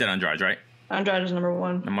 sorry, you said Andrade, right? Andrade is number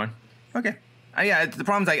 1. Number 1. Okay. Yeah, the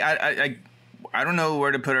problem's like I don't know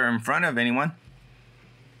where to put her in front of anyone.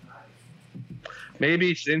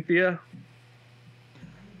 Maybe Cynthia,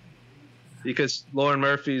 because Lauren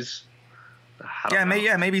Murphy's.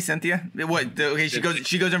 Maybe Cynthia. What? Okay, she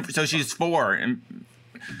goes in. So she's 4, and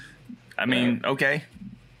I mean, okay,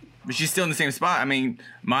 but she's still in the same spot. I mean,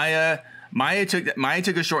 Maia took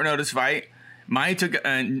a short notice fight. Maia took,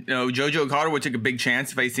 Jojo Okada took a big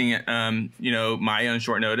chance facing, Maia on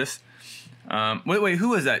short notice. Wait, who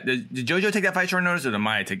was that? Did Jojo take that fight short notice, or did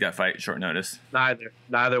Maia take that fight short notice?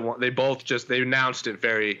 Neither one. They both they announced it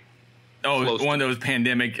very. Oh, one of those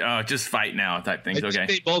pandemic, just fight now type things. Okay.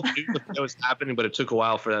 They both knew that was happening, but it took a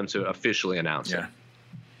while for them to officially announce it.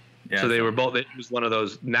 Yeah. So they were both. It was one of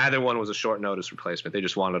those. Neither one was a short notice replacement. They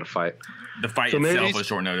just wanted to fight. The fight itself was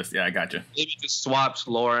short notice. Yeah, I gotcha. Maybe just swaps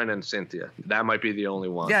Lauren and Cynthia. That might be the only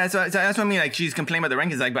one. Yeah, so that's what I mean. Like she's complaining about the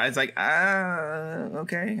rankings, but it's like,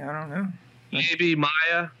 okay, I don't know. Maybe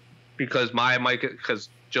Maia, because Maia might because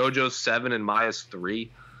JoJo's 7 and Maia's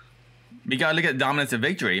 3. You gotta look at dominance of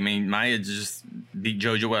victory. I mean, Maia just beat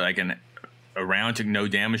JoJo a round, took no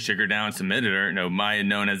damage, took her down, submitted her. No, Maia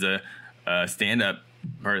known as a stand-up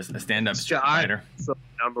fighter. So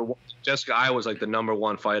number 1, Jessica Eye was like the number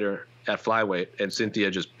 1 fighter at flyweight, and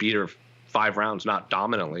Cynthia just beat her 5 rounds, not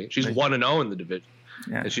dominantly. She's 1-0 in the division,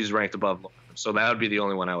 and she's ranked above. So that would be the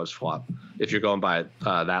only one I would swap if you're going by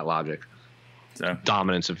that logic. So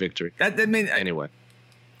dominance of victory. Anyway,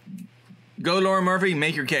 go Lauren Murphy,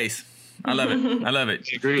 make your case. I love it. I love it.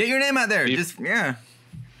 Get your name out there.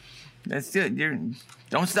 That's it.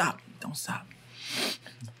 Don't stop.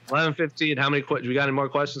 11:15. How many questions? We got any more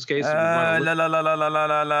questions, Casey? You know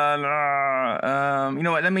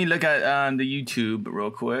what? Let me look at the YouTube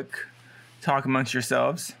real quick. Talk amongst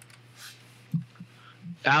yourselves.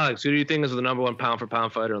 Alex, who do you think is the number one pound for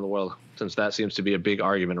pound fighter in the world? Since that seems to be a big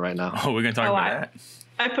argument right now. Oh, we're gonna talk about that.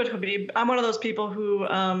 I put Khabib. I'm one of those people who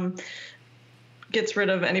gets rid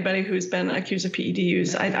of anybody who's been accused of PED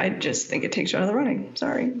use. I just think it takes you out of the running.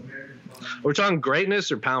 Sorry. We're talking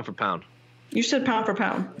greatness or pound for pound? You said pound for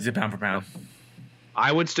pound. Is it pound for pound?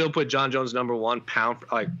 I would still put John Jones number one pound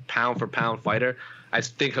for pound fighter. I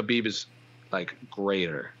think Khabib is like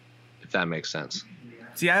greater, if that makes sense.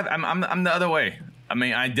 See, I'm the other way. I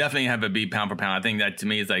mean, I definitely have a beat pound for pound. I think that to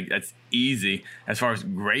me is like that's easy. As far as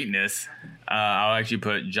greatness, I'll actually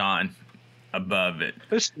put John above it.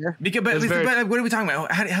 But what are we talking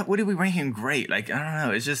about? What are we ranking great? Like I don't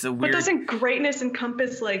know. It's just a weird. But doesn't greatness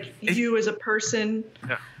encompass like you as a person?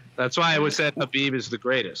 Yeah, that's why I would say Khabib is the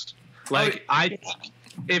greatest. Like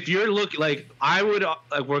if you're looking like I would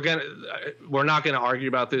like we're not gonna argue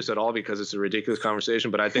about this at all because it's a ridiculous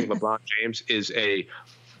conversation. But I think LeBron James is a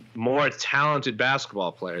more talented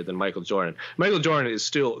basketball player than Michael Jordan. Michael Jordan is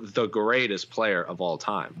still the greatest player of all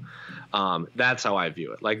time. That's how I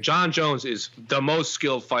view it. Like John Jones is the most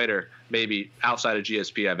skilled fighter maybe outside of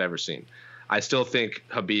GSP I've ever seen. I still think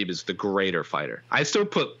Khabib is the greater fighter. I still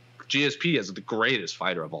put GSP as the greatest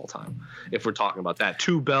fighter of all time. If we're talking about that,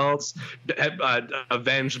 2 belts,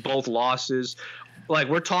 avenged both losses. Like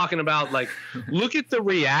we're talking about like, look at the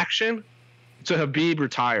reaction to Khabib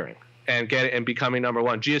retiring and becoming number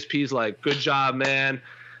one. GSP's like, good job, man.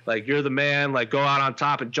 Like, you're the man. Like, go out on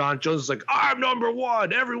top. And John Jones is like, I'm number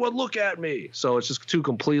one. Everyone look at me. So it's just 2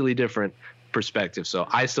 completely different perspectives. So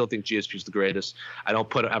I still think GSP's the greatest. I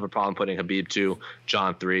don't have a problem putting Khabib 2,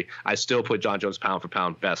 John 3. I still put John Jones pound for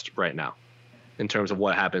pound best right now in terms of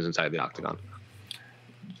what happens inside the octagon.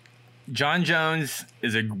 John Jones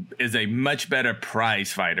is a much better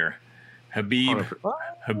prize fighter. Habib,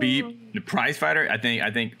 the prize fighter, I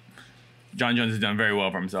think John Jones has done very well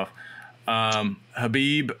for himself.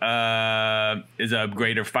 Habib is a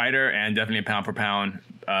greater fighter and definitely a pound for pound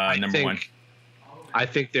number one. I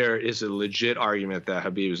think there is a legit argument that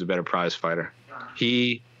Habib is a better prize fighter.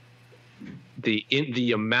 The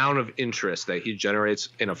amount of interest that he generates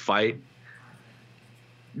in a fight.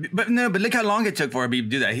 But look how long it took for Habib to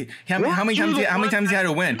do that. How many times he had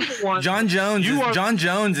to win? John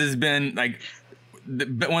Jones has been like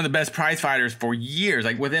one of the best prize fighters for years.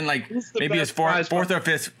 Like within like maybe his fourth or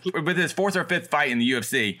fifth fight in the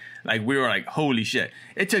UFC, like we were like, holy shit!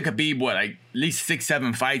 It took Habib like at least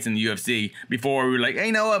 6-7 fights in the UFC before we were like, hey,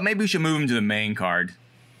 you know what? Maybe we should move him to the main card.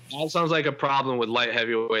 That sounds like a problem with light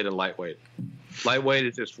heavyweight and lightweight. Lightweight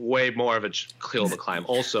is just way more of a hill to climb.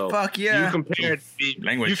 Also, fuck yeah.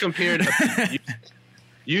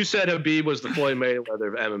 You said Habib was the Floyd Mayweather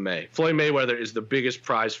of MMA. Floyd Mayweather is the biggest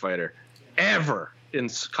prize fighter ever in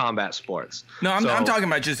combat sports. No, I'm talking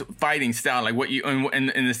about just fighting style, like what you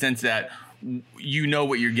in the sense that you know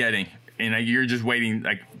what you're getting, and like, you're just waiting.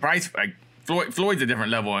 Like price, like Floyd's a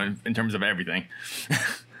different level in terms of everything.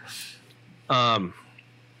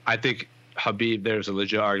 I think Habib, there's a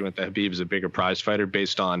legit argument that Habib is a bigger prize fighter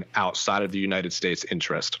based on outside of the United States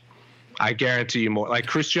interest. I guarantee you more. Like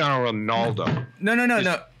Cristiano Ronaldo.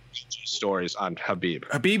 No. Stories on Habib.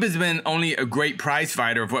 Habib has been only a great prize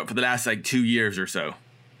fighter for the last like 2 years or so.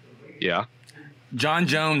 Yeah. John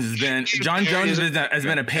Jones has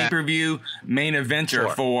been a pay-per-view main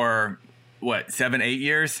eventer for what 7-8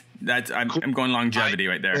 years. I'm going longevity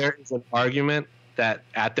right there. There is an argument that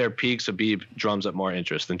at their peaks, Habib drums up more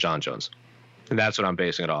interest than John Jones. And that's what I'm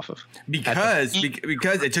basing it off of. Because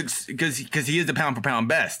he is the pound for pound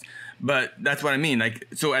best. But that's what I mean. Like,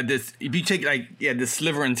 so at this, if you take this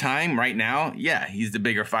sliver in time right now, he's the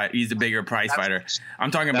bigger fight. He's the bigger prize fighter. I'm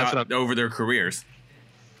talking about over their careers.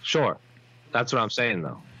 Sure, that's what I'm saying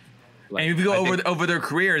though. Like, and if you go over their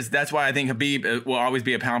careers, that's why I think Habib will always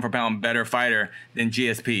be a pound for pound better fighter than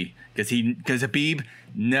GSP because Habib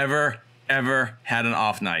never ever had an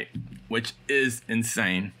off night, which is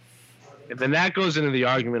insane. And then that goes into the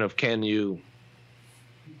argument of can you,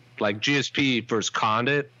 like GSP versus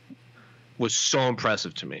Condit was so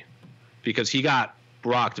impressive to me because he got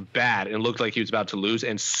rocked bad and looked like he was about to lose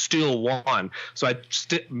and still won. So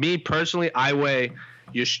me personally, I weigh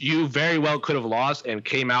you very well could have lost and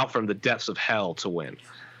came out from the depths of hell to win.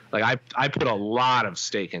 Like I put a lot of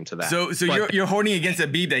stake into that. So you're holding against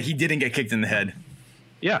Habib that he didn't get kicked in the head.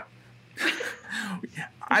 Yeah.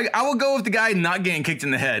 I will go with the guy not getting kicked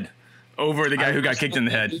in the head over the guy who got kicked in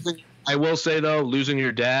the head. I will say, though, losing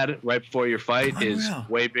your dad right before your fight is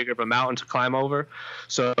way bigger of a mountain to climb over.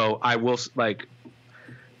 So I will, like,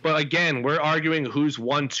 but again, we're arguing who's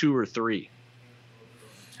 1, 2, or 3.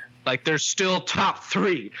 Like, there's still top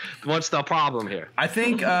 3. What's the problem here? I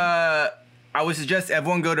think I would suggest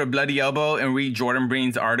everyone go to Bloody Elbow and read Jordan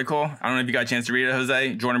Breen's article. I don't know if you got a chance to read it,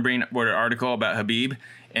 Jose. Jordan Breen wrote an article about Khabib,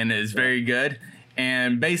 and it's very good.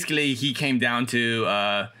 And basically, he came down to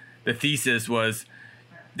the thesis was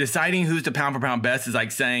deciding who's the pound-for-pound best is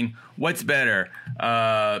like saying, what's better?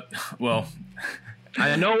 Well,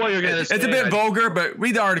 I know what you're going to say. It's a bit vulgar, but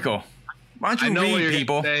read the article. Why don't you read,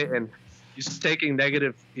 people? Say, and he's taking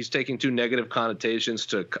two negative connotations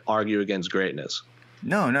to argue against greatness.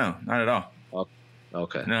 No, not at all. Oh,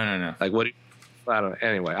 okay. No. Like, what do you... I don't know.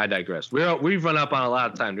 Anyway, I digress. We've run up on a lot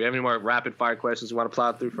of time. Do you have any more rapid-fire questions you want to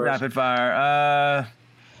plow through first? Rapid-fire.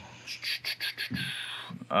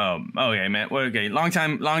 Okay, man. Well, okay, long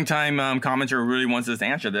time commenter really wants us to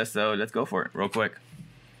answer this, so let's go for it real quick.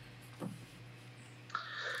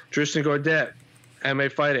 Tristan Gordet,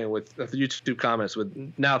 MMA Fighting, with YouTube comments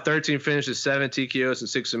with now 13 finishes, 7 TKOs, and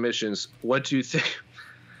 6 submissions. What do you think?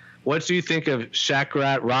 What do you think of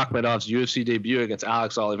Shavkat Rakhmatov's UFC debut against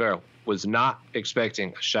Alex Oliveira? Was not expecting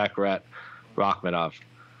a Shavkat Rakhmatov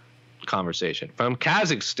conversation. From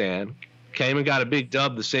Kazakhstan, came and got a big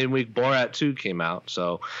dub the same week Borat 2 came out.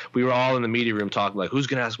 So we were all in the media room talking like, who's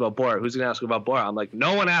going to ask about Borat? Who's going to ask about Borat? I'm like,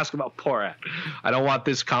 no one asked about Borat. I don't want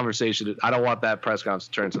this conversation. I don't want that press conference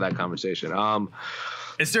to turn into that conversation.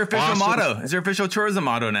 It's their official motto. It's their official tourism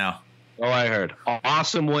motto now. Oh, I heard.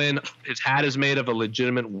 Awesome win. His hat is made of a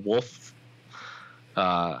legitimate wolf.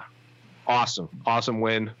 Awesome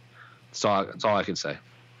win. That's all I can say.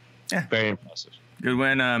 Yeah. Very impressive. Good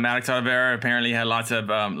win. Alex Oliveira apparently had lots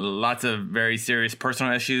of very serious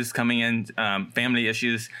personal issues coming in, family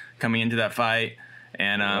issues coming into that fight,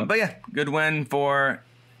 and but yeah, good win for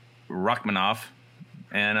Rakhmonov,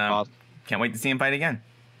 and awesome. Can't wait to see him fight again.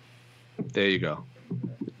 There you go.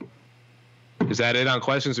 Is that it on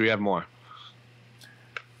questions? Or do we have more?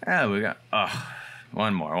 Yeah, we got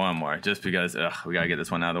one more, just because we gotta get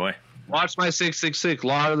this one out of the way. Watch my 666.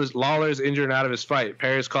 Lawler's injured and out of his fight.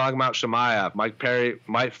 Perry's calling him out Chimaev. Mike Perry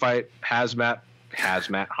might fight Hamzat. I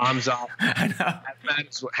know.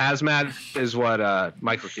 Hazmat is what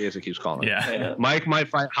Michael Chiesa keeps calling him. Yeah. Mike might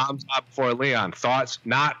fight Hamzat before Leon. Thoughts?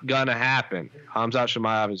 Not gonna happen. Hamzat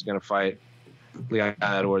Chimaev is gonna fight Leon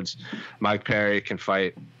Edwards. Mike Perry can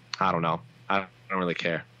fight. I don't know. I don't really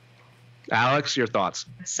care. Alex, your thoughts?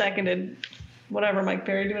 Seconded. Whatever, Mike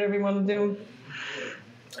Perry. Do whatever you want to do.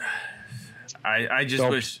 I just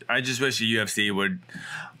wish the UFC would,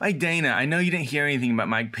 like Dana. I know you didn't hear anything about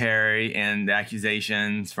Mike Perry and the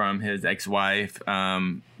accusations from his ex-wife,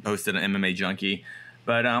 posted on MMA Junkie,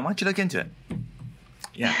 but why don't you look into it?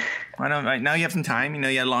 Yeah, why don't? Right, now you have some time. You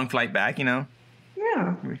had a long flight back. Yeah.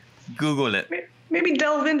 Google it. Maybe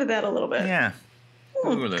delve into that a little bit. Yeah.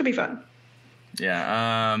 Google it. Could be fun.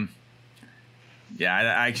 Yeah. I'm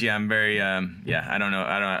very. I don't know.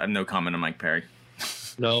 I have no comment on Mike Perry.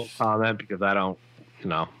 No comment because I don't.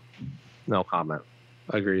 No comment.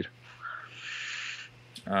 Agreed.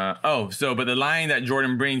 But the line that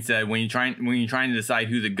Jordan Breen said when you're trying to decide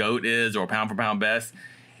who the GOAT is or pound for pound best,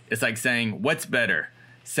 it's like saying, what's better,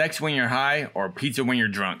 sex when you're high or pizza when you're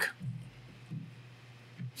drunk?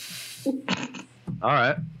 All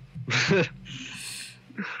right.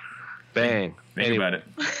 Bang. Think about it.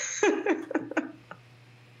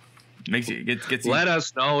 Makes you gets you. Let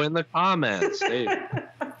us know in the comments. Hey.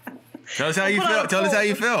 Tell us how you feel. Tell us how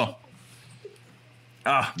you feel.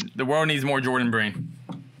 The world needs more Jordan Breen.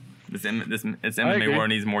 This MMA world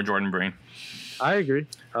needs more Jordan Breen. I agree.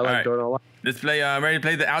 I like Jordan a lot. Let's play. Ready to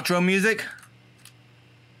play the outro music?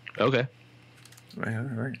 Okay.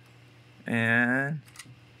 Right. And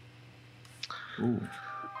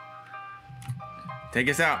take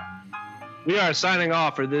us out. We are signing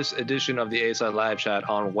off for this edition of the A-Side Live Chat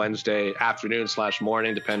on Wednesday afternoon /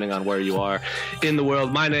 morning, depending on where you are in the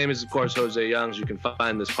world. My name is, of course, Jose Youngs. You can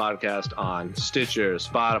find this podcast on Stitcher,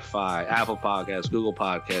 Spotify, Apple Podcasts, Google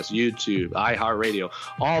Podcasts, YouTube, iHeartRadio,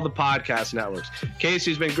 all the podcast networks.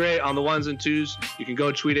 Casey's been great on the ones and twos. You can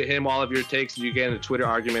go tweet at him all of your takes if you get into Twitter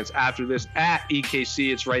arguments after this at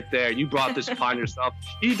EKC. It's right there. You brought this upon yourself.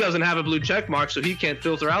 He doesn't have a blue check mark, so he can't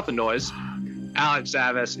filter out the noise. Alex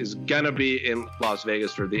Savas is going to be in Las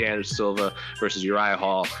Vegas for the Anderson Silva versus Uriah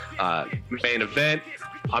Hall main event.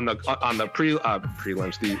 On the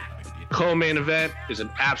prelims, the co-main event is an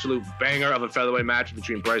absolute banger of a featherweight match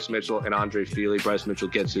between Bryce Mitchell and Andre Fili. Bryce Mitchell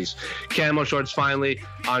gets his camo shorts finally.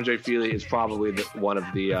 Andre Fili is probably one of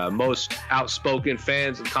the most outspoken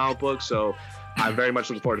fans of comic books, so I'm very much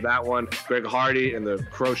looking forward to that one. Greg Hardy and the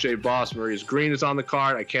Crochet Boss, Maurice Green, is on the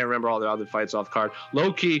card. I can't remember all the other fights off the card.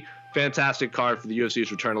 Low-key, fantastic card for the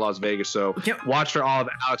UFC's return to Las Vegas. So watch for all of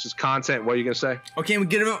Alex's content. What are you going to say? Okay, we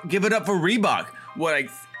give it up for Reebok. What, like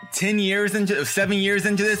 7 years into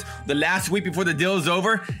this, the last week before the deal is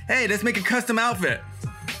over? Hey, let's make a custom outfit.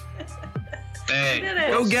 Hey,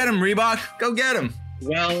 go get him, Reebok. Go get him.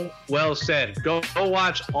 Well said. Go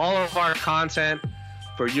watch all of our content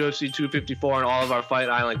for UFC 254 and all of our Fight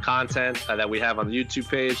Island content that we have on the YouTube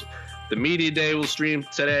page. The Media Day will stream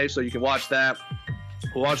today, so you can watch that.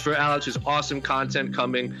 Watch for Alex's awesome content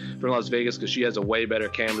coming from Las Vegas because she has a way better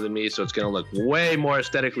camera than me, so it's going to look way more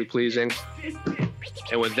aesthetically pleasing.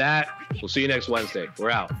 And with that, we'll see you next Wednesday.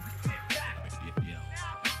 We're out.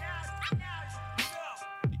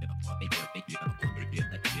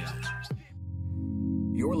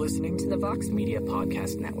 You're listening to the Vox Media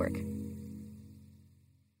Podcast Network.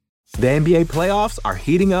 The NBA playoffs are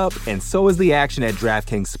heating up, and so is the action at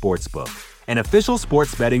DraftKings Sportsbook, an official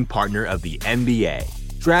sports betting partner of the NBA.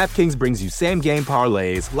 DraftKings brings you same-game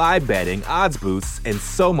parlays, live betting, odds boosts, and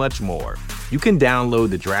so much more. You can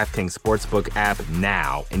download the DraftKings Sportsbook app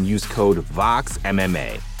now and use code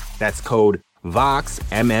VOXMMA. That's code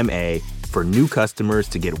VOXMMA for new customers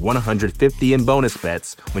to get $150 in bonus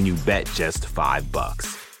bets when you bet just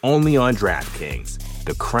 $5. Only on DraftKings.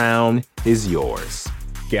 The crown is yours.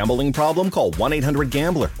 Gambling problem? Call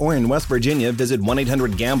 1-800-GAMBLER. Or in West Virginia, visit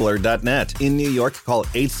 1-800-GAMBLER.net. In New York, call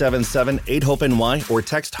 877-8-HOPE-NY or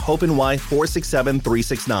text HOPE-NY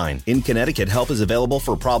 467-369. In Connecticut, help is available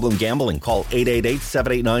for problem gambling. Call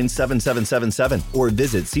 888-789-7777 or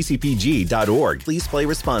visit ccpg.org. Please play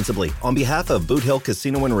responsibly. On behalf of Boot Hill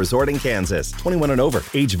Casino and Resort in Kansas, 21 and over.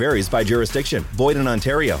 Age varies by jurisdiction. Void in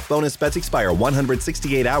Ontario. Bonus bets expire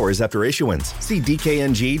 168 hours after issuance. See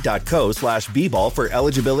dkng.co/bball for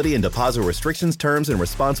eligibility and deposit restrictions, terms, and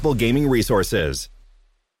responsible gaming resources.